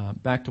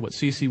 Back to what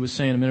Cece was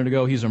saying a minute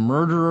ago, he's a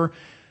murderer.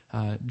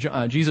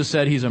 Jesus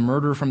said he's a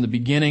murderer from the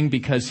beginning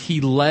because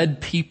he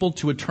led people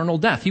to eternal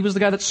death. He was the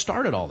guy that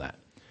started all that.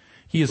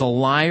 He is a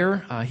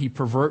liar. He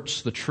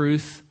perverts the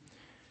truth.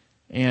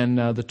 And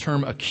the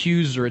term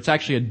accuser, it's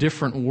actually a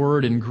different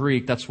word in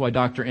Greek. That's why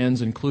Dr.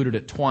 Enns included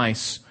it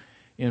twice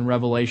in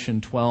Revelation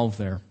 12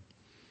 there.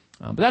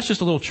 But that's just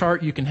a little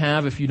chart you can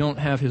have if you don't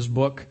have his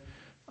book.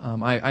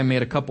 I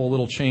made a couple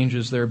little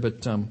changes there,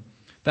 but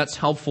that's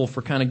helpful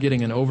for kind of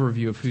getting an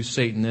overview of who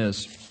Satan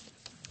is.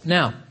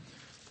 Now,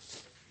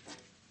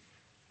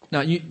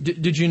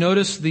 did you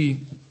notice the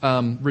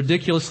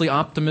ridiculously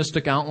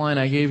optimistic outline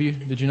I gave you?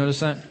 Did you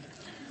notice that?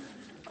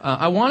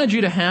 I wanted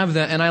you to have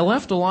that, and I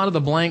left a lot of the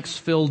blanks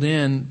filled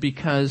in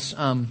because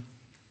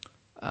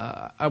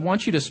I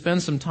want you to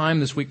spend some time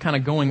this week kind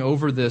of going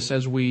over this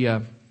as we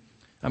have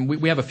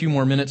a few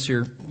more minutes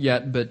here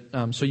yet, but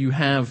so you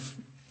have,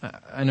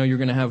 I know you're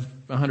going to have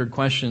 100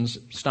 questions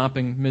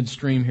stopping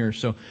midstream here,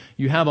 so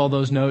you have all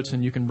those notes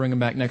and you can bring them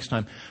back next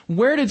time.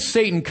 Where did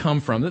Satan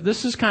come from?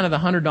 This is kind of the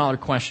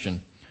 $100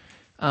 question.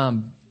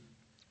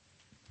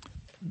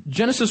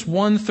 Genesis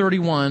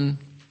 1:31.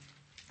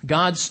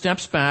 God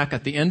steps back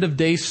at the end of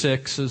day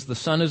 6 as the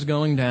sun is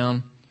going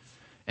down,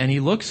 and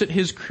he looks at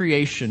his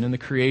creation in the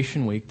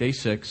creation week, day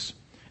 6,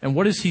 and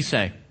what does he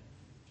say?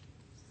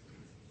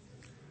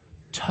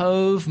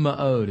 Tov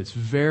ma'od. It's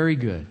very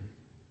good.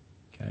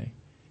 Okay?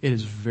 It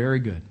is very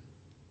good.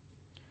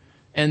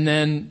 And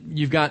then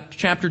you've got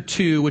chapter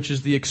 2, which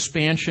is the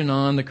expansion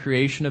on the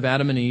creation of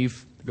Adam and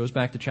Eve. It goes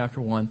back to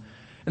chapter 1.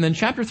 And then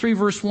chapter 3,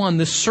 verse 1,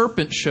 the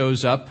serpent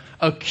shows up,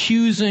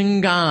 accusing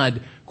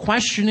God,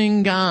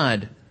 questioning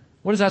God.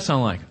 What does that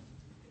sound like?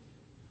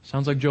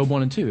 Sounds like Job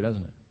 1 and 2,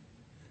 doesn't it?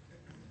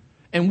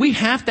 And we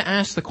have to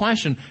ask the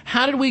question,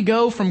 how did we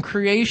go from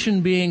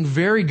creation being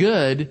very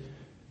good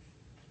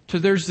to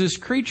there's this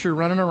creature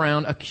running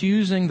around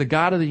accusing the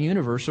God of the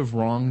universe of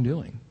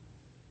wrongdoing?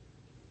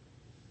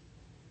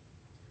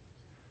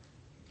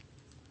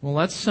 Well,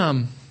 let's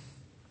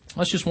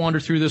just wander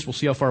through this. We'll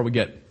see how far we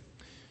get.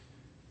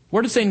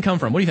 Where did Satan come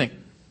from? What do you think?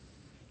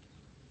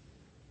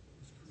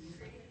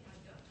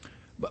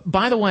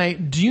 By the way,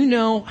 do you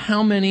know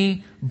how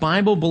many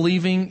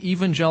Bible-believing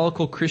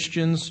evangelical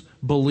Christians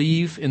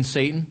believe in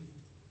Satan?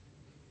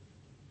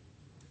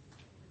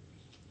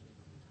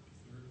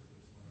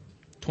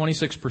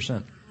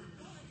 26%.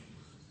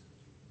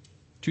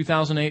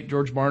 2008,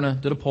 George Barna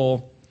did a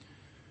poll.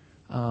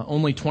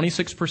 Only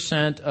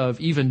 26% of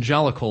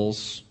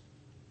evangelicals,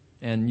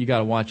 and you got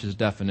to watch his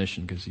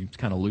definition because he's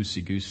kind of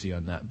loosey-goosey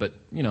on that. But,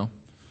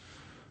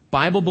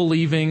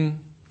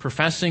 Bible-believing,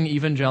 professing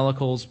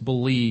evangelicals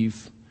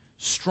believe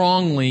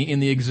strongly in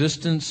the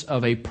existence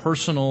of a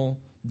personal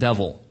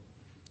devil.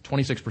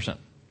 26%.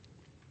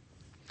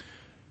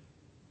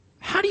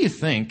 How do you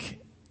think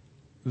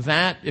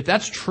that, if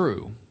that's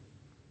true,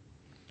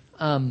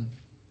 how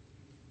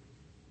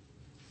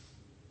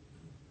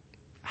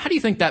do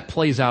you think that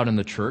plays out in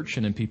the church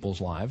and in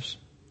people's lives?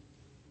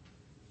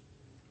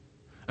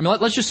 I mean,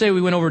 let's just say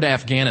we went over to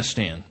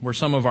Afghanistan, where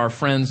some of our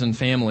friends and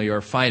family are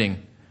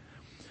fighting,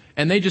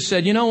 and they just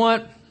said, you know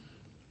what?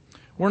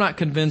 We're not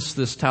convinced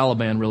this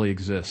Taliban really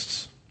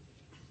exists.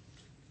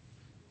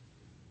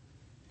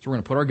 So we're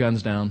going to put our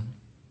guns down.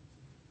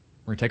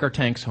 We're going to take our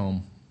tanks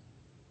home.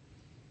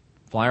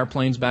 Fly our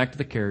planes back to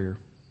the carrier.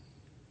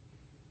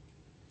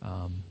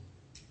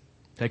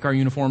 Take our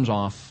uniforms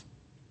off.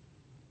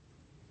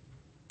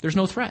 There's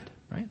no threat,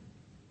 right?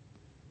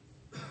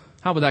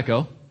 How would that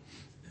go?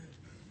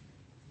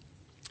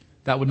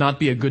 That would not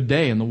be a good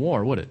day in the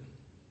war, would it?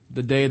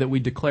 The day that we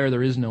declare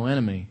there is no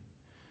enemy.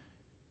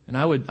 And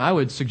I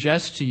would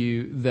suggest to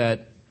you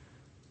that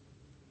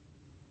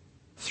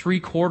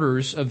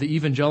 3/4 of the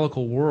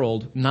evangelical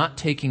world not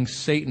taking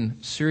Satan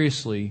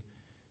seriously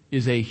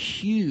is a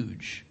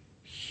huge,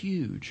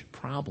 huge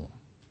problem.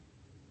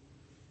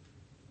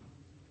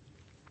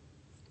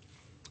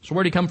 So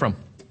where did he come from?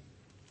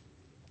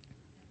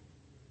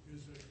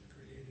 Is a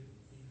created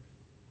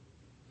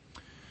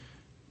being.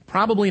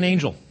 Probably an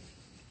angel.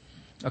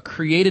 A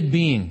created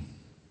being.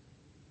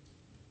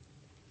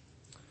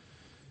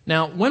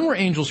 Now, when were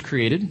angels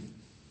created?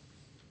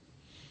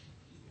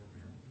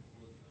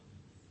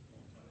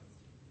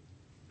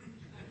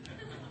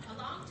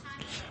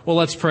 Well,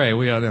 let's pray.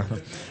 We got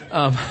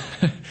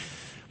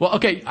well,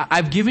 okay,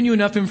 I've given you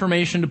enough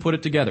information to put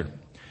it together.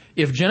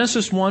 If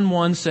Genesis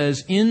 1:1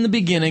 says, in the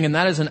beginning, and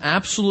that is an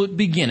absolute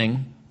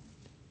beginning,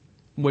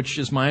 which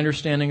is my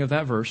understanding of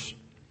that verse,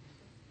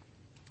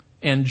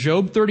 and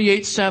Job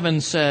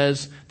 38:7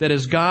 says that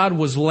as God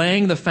was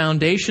laying the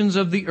foundations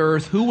of the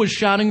earth, who was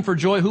shouting for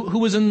joy? Who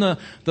was in the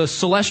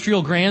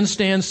celestial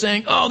grandstand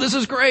saying, oh, this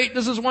is great,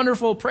 this is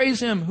wonderful,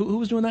 praise Him? Who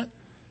was doing that?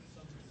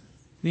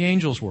 The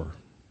angels were.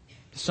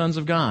 The sons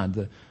of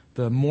God.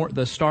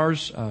 The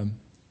stars,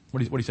 what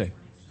do you say?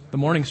 The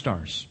morning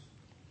stars.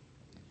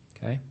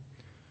 Okay?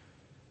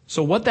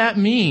 So what that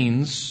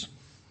means,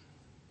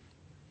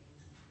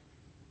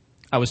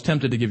 I was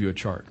tempted to give you a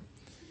chart.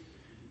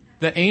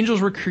 That angels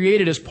were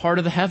created as part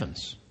of the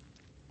heavens.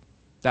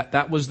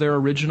 That was their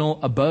original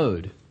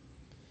abode.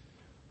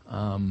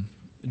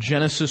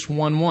 Genesis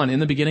 1:1. In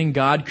the beginning,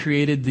 God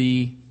created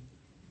the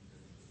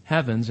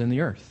heavens and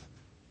the earth.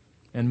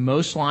 And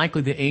most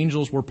likely the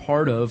angels were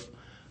part of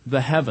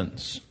the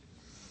heavens.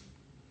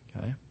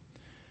 Okay?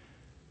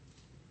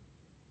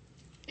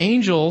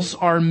 Angels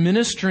are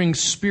ministering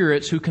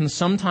spirits who can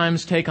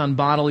sometimes take on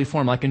bodily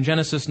form. Like in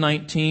Genesis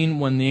 19,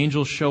 when the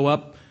angels show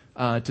up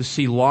to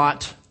see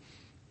Lot,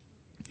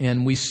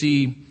 and we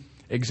see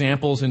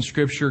examples in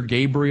Scripture.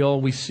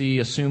 Gabriel, we see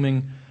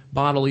assuming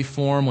bodily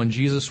form. When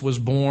Jesus was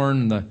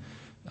born, the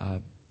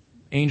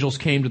angels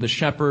came to the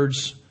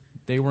shepherds.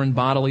 They were in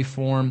bodily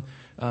form.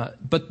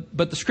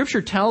 But the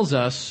Scripture tells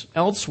us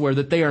elsewhere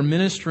that they are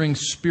ministering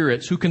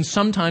spirits who can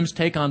sometimes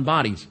take on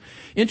bodies.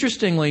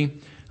 Interestingly,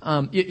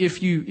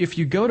 if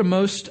you go to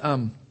most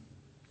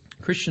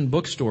Christian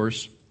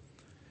bookstores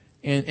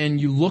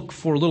and you look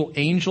for little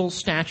angel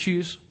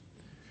statues,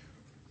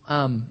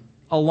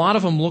 a lot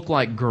of them look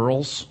like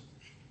girls.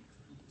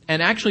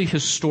 And actually,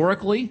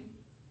 historically,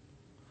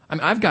 I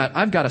mean, I've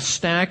got a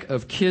stack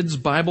of kids'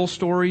 Bible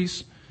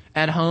stories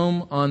at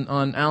home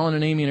on Alan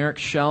and Amy and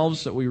Eric's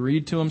shelves that we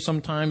read to them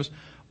sometimes.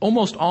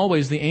 Almost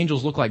always, the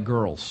angels look like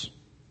girls.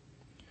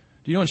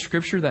 Do you know in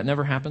Scripture that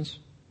never happens?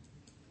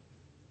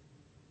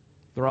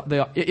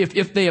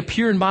 If they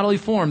appear in bodily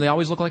form, they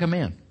always look like a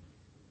man.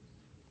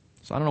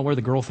 So I don't know where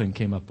the girl thing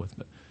came up with,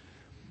 but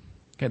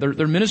okay,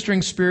 they're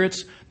ministering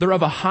spirits. They're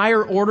of a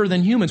higher order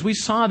than humans. We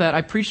saw that.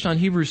 I preached on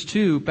Hebrews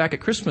 2 back at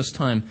Christmas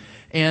time.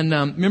 And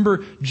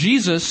remember,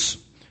 Jesus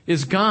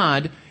is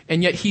God,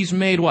 and yet He's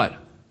made what?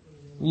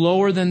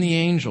 Lower than the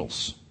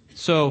angels.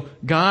 So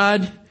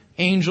God,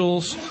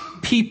 angels,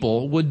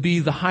 people would be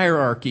the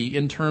hierarchy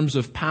in terms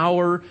of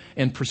power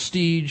and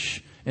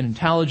prestige and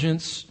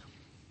intelligence.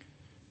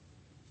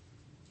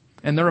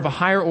 And they're of a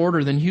higher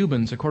order than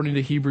humans, according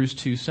to Hebrews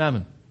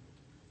 2:7.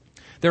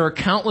 There are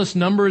countless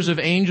numbers of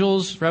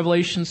angels.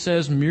 Revelation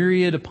says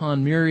myriad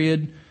upon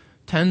myriad,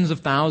 tens of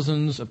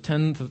thousands of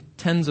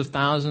tens of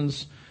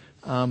thousands.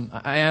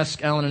 I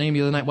asked Alan and Amy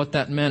the other night what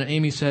that meant, and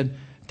Amy said,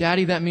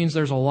 Daddy, that means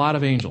there's a lot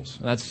of angels.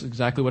 That's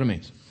exactly what it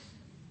means.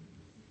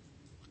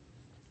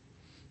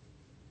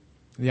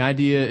 The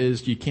idea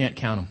is you can't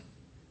count them.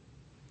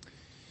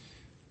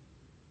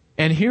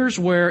 And here's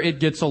where it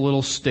gets a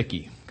little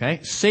sticky. Okay?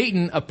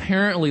 Satan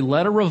apparently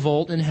led a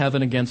revolt in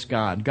heaven against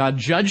God. God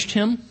judged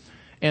him,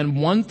 and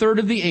 1/3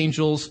 of the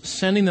angels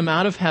sending them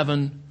out of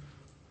heaven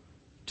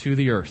to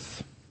the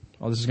earth.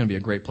 Oh, this is going to be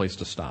a great place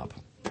to stop.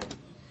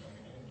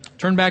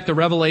 Turn back to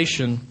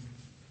Revelation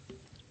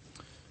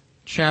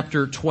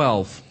chapter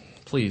 12,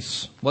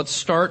 please. Let's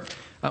start.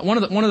 One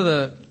of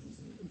the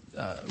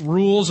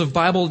rules of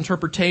Bible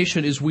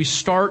interpretation is we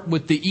start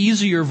with the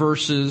easier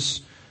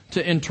verses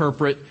to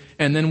interpret,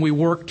 and then we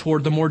work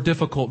toward the more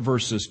difficult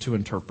verses to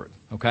interpret.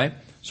 Okay?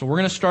 So we're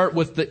going to start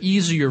with the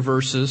easier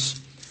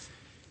verses,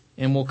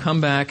 and we'll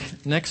come back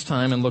next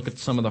time and look at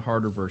some of the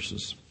harder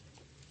verses.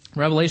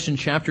 Revelation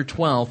chapter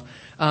 12.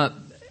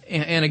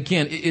 And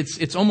again,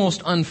 it's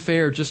almost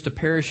unfair just to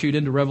parachute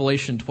into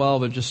Revelation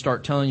 12 and just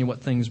start telling you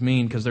what things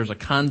mean, because there's a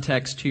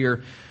context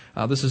here.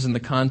 This is in the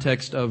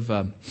context of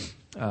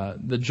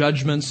the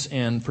judgments,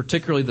 and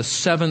particularly the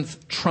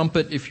seventh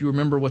trumpet, if you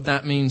remember what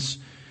that means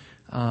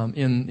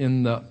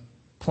in the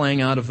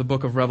playing out of the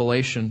book of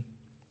Revelation.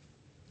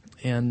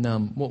 And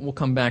we'll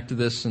come back to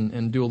this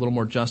and do a little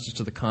more justice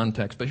to the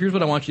context. But here's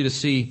what I want you to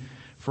see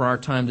for our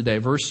time today.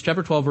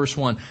 Chapter 12, verse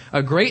 1.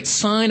 A great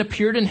sign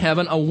appeared in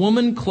heaven, a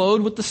woman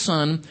clothed with the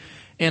sun,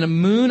 and a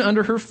moon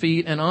under her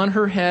feet, and on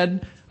her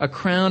head a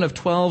crown of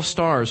 12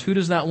 stars. Who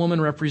does that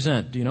woman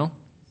represent? Do you know?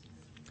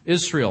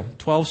 Israel.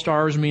 12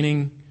 stars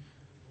meaning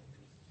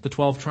the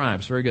 12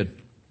 tribes. Very good.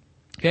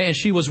 Okay, and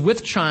she was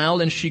with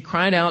child, and she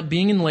cried out,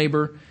 being in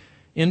labor,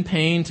 in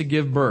pain to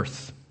give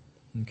birth.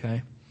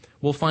 Okay.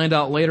 We'll find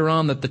out later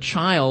on that the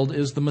child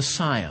is the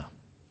Messiah.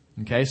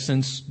 Okay,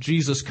 since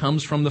Jesus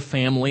comes from the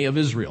family of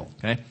Israel.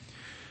 Okay.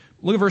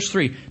 Look at verse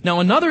 3. Now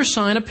another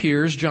sign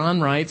appears, John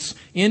writes,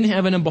 in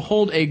heaven, and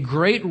behold, a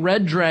great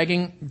red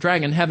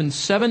dragon having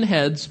 7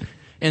 heads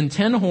and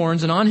 10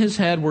 horns, and on his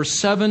head were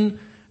 7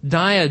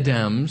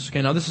 diadems.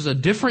 Okay, now this is a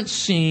different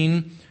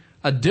scene,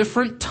 a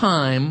different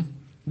time.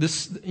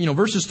 This,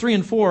 verses 3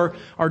 and 4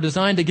 are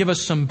designed to give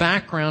us some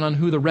background on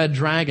who the red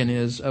dragon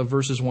is of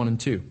verses 1 and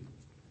 2.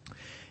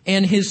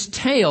 And his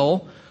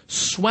tail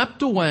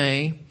swept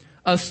away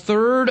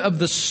 1/3 of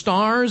the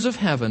stars of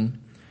heaven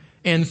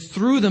and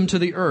threw them to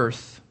the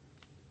earth.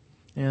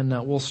 And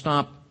we'll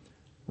stop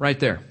right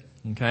there.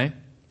 Okay?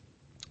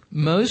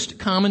 Most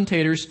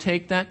commentators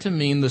take that to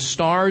mean the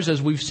stars,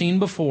 as we've seen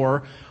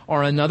before,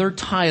 are another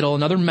title,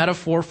 another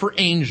metaphor for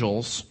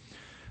angels.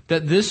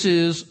 That this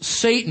is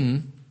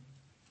Satan,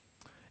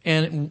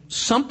 and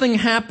something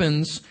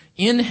happens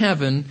in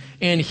heaven,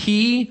 and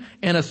he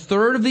and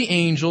 1/3 of the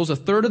angels,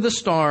 1/3 of the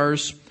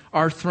stars,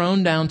 are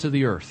thrown down to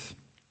the earth.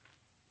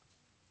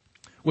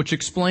 Which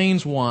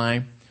explains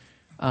why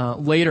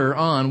later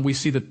on we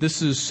see that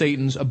this is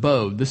Satan's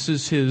abode. This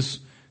is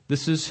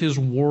his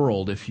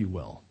world, if you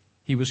will.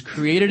 He was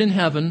created in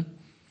heaven.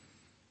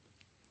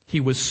 He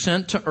was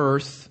sent to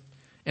earth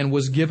and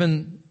was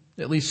given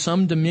at least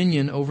some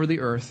dominion over the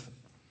earth.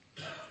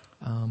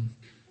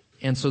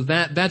 And so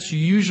that's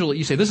usually,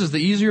 you say, this is the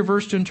easier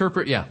verse to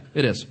interpret? Yeah,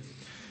 it is.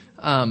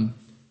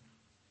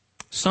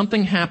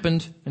 Something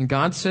happened, and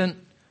God sent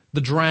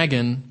the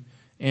dragon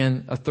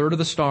and 1/3 of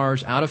the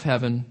stars out of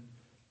heaven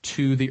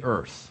to the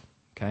earth.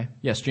 Okay?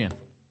 Yes, Jan.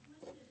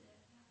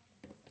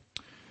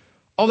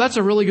 Oh, that's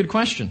a really good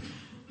question.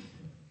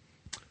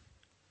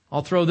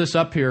 I'll throw this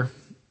up here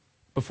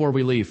before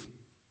we leave.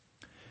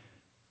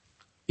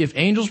 If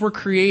angels were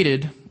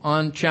created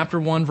on chapter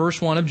 1, verse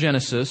 1 of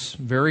Genesis,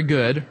 very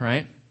good,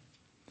 right?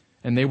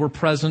 And they were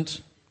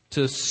present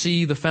to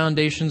see the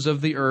foundations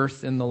of the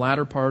earth in the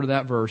latter part of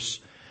that verse.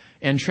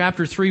 And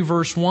chapter 3,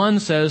 verse 1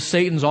 says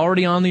Satan's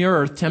already on the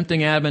earth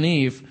tempting Adam and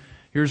Eve.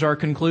 Here's our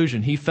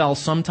conclusion. He fell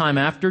sometime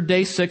after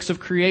day 6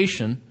 of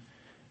creation,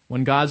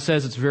 when God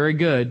says it's very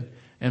good,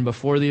 and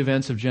before the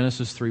events of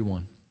Genesis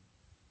 3:1.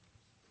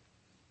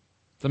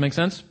 Does that make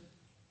sense?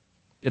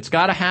 It's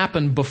got to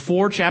happen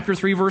before chapter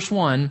 3, verse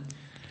 1,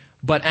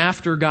 but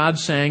after God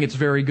saying it's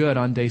very good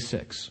on day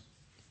 6.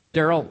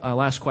 Daryl,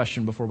 last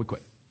question before we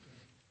quit.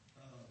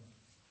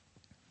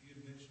 You had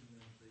mentioned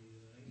that the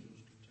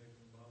angels can take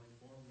on bodily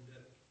form.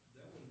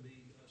 That wouldn't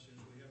be, since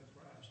we have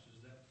Christ,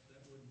 that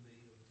wouldn't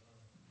be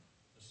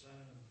a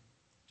sign of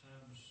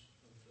times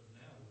of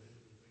now, would it?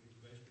 Are you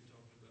basically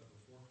talking about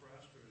before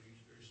Christ, or are you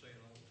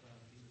saying all the time,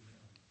 even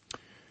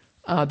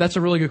now? That's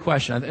a really good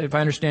question. If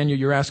I understand you,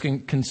 you're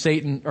asking, can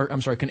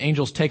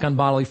angels take on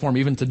bodily form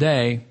even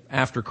today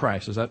after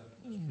Christ?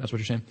 That's what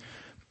you're saying?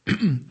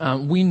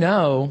 We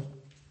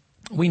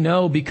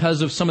know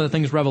because of some of the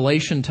things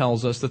Revelation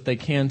tells us that they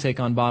can take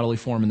on bodily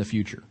form in the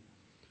future.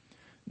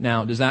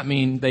 Now, does that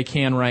mean they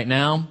can right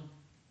now?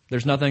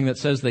 There's nothing that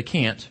says they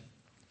can't.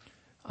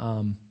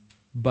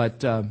 But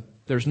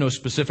there's no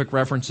specific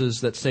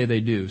references that say they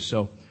do.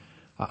 So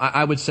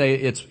I would say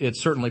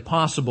it's certainly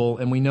possible,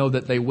 and we know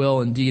that they will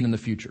indeed in the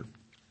future.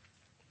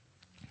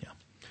 Yeah.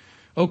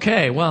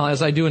 Okay, well,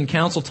 as I do in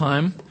council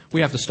time,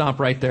 we have to stop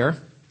right there.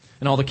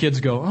 And all the kids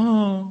go,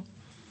 oh.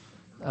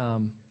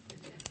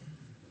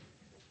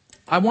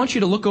 I want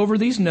you to look over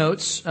these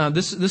notes.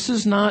 This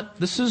is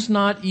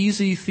not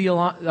easy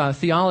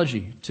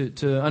theology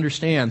to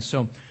understand.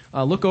 So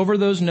look over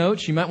those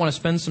notes. You might want to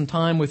spend some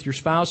time with your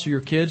spouse or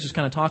your kids, just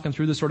kind of talking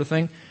through this sort of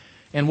thing.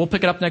 And we'll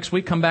pick it up next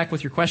week. Come back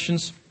with your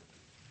questions.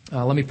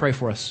 Let me pray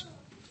for us.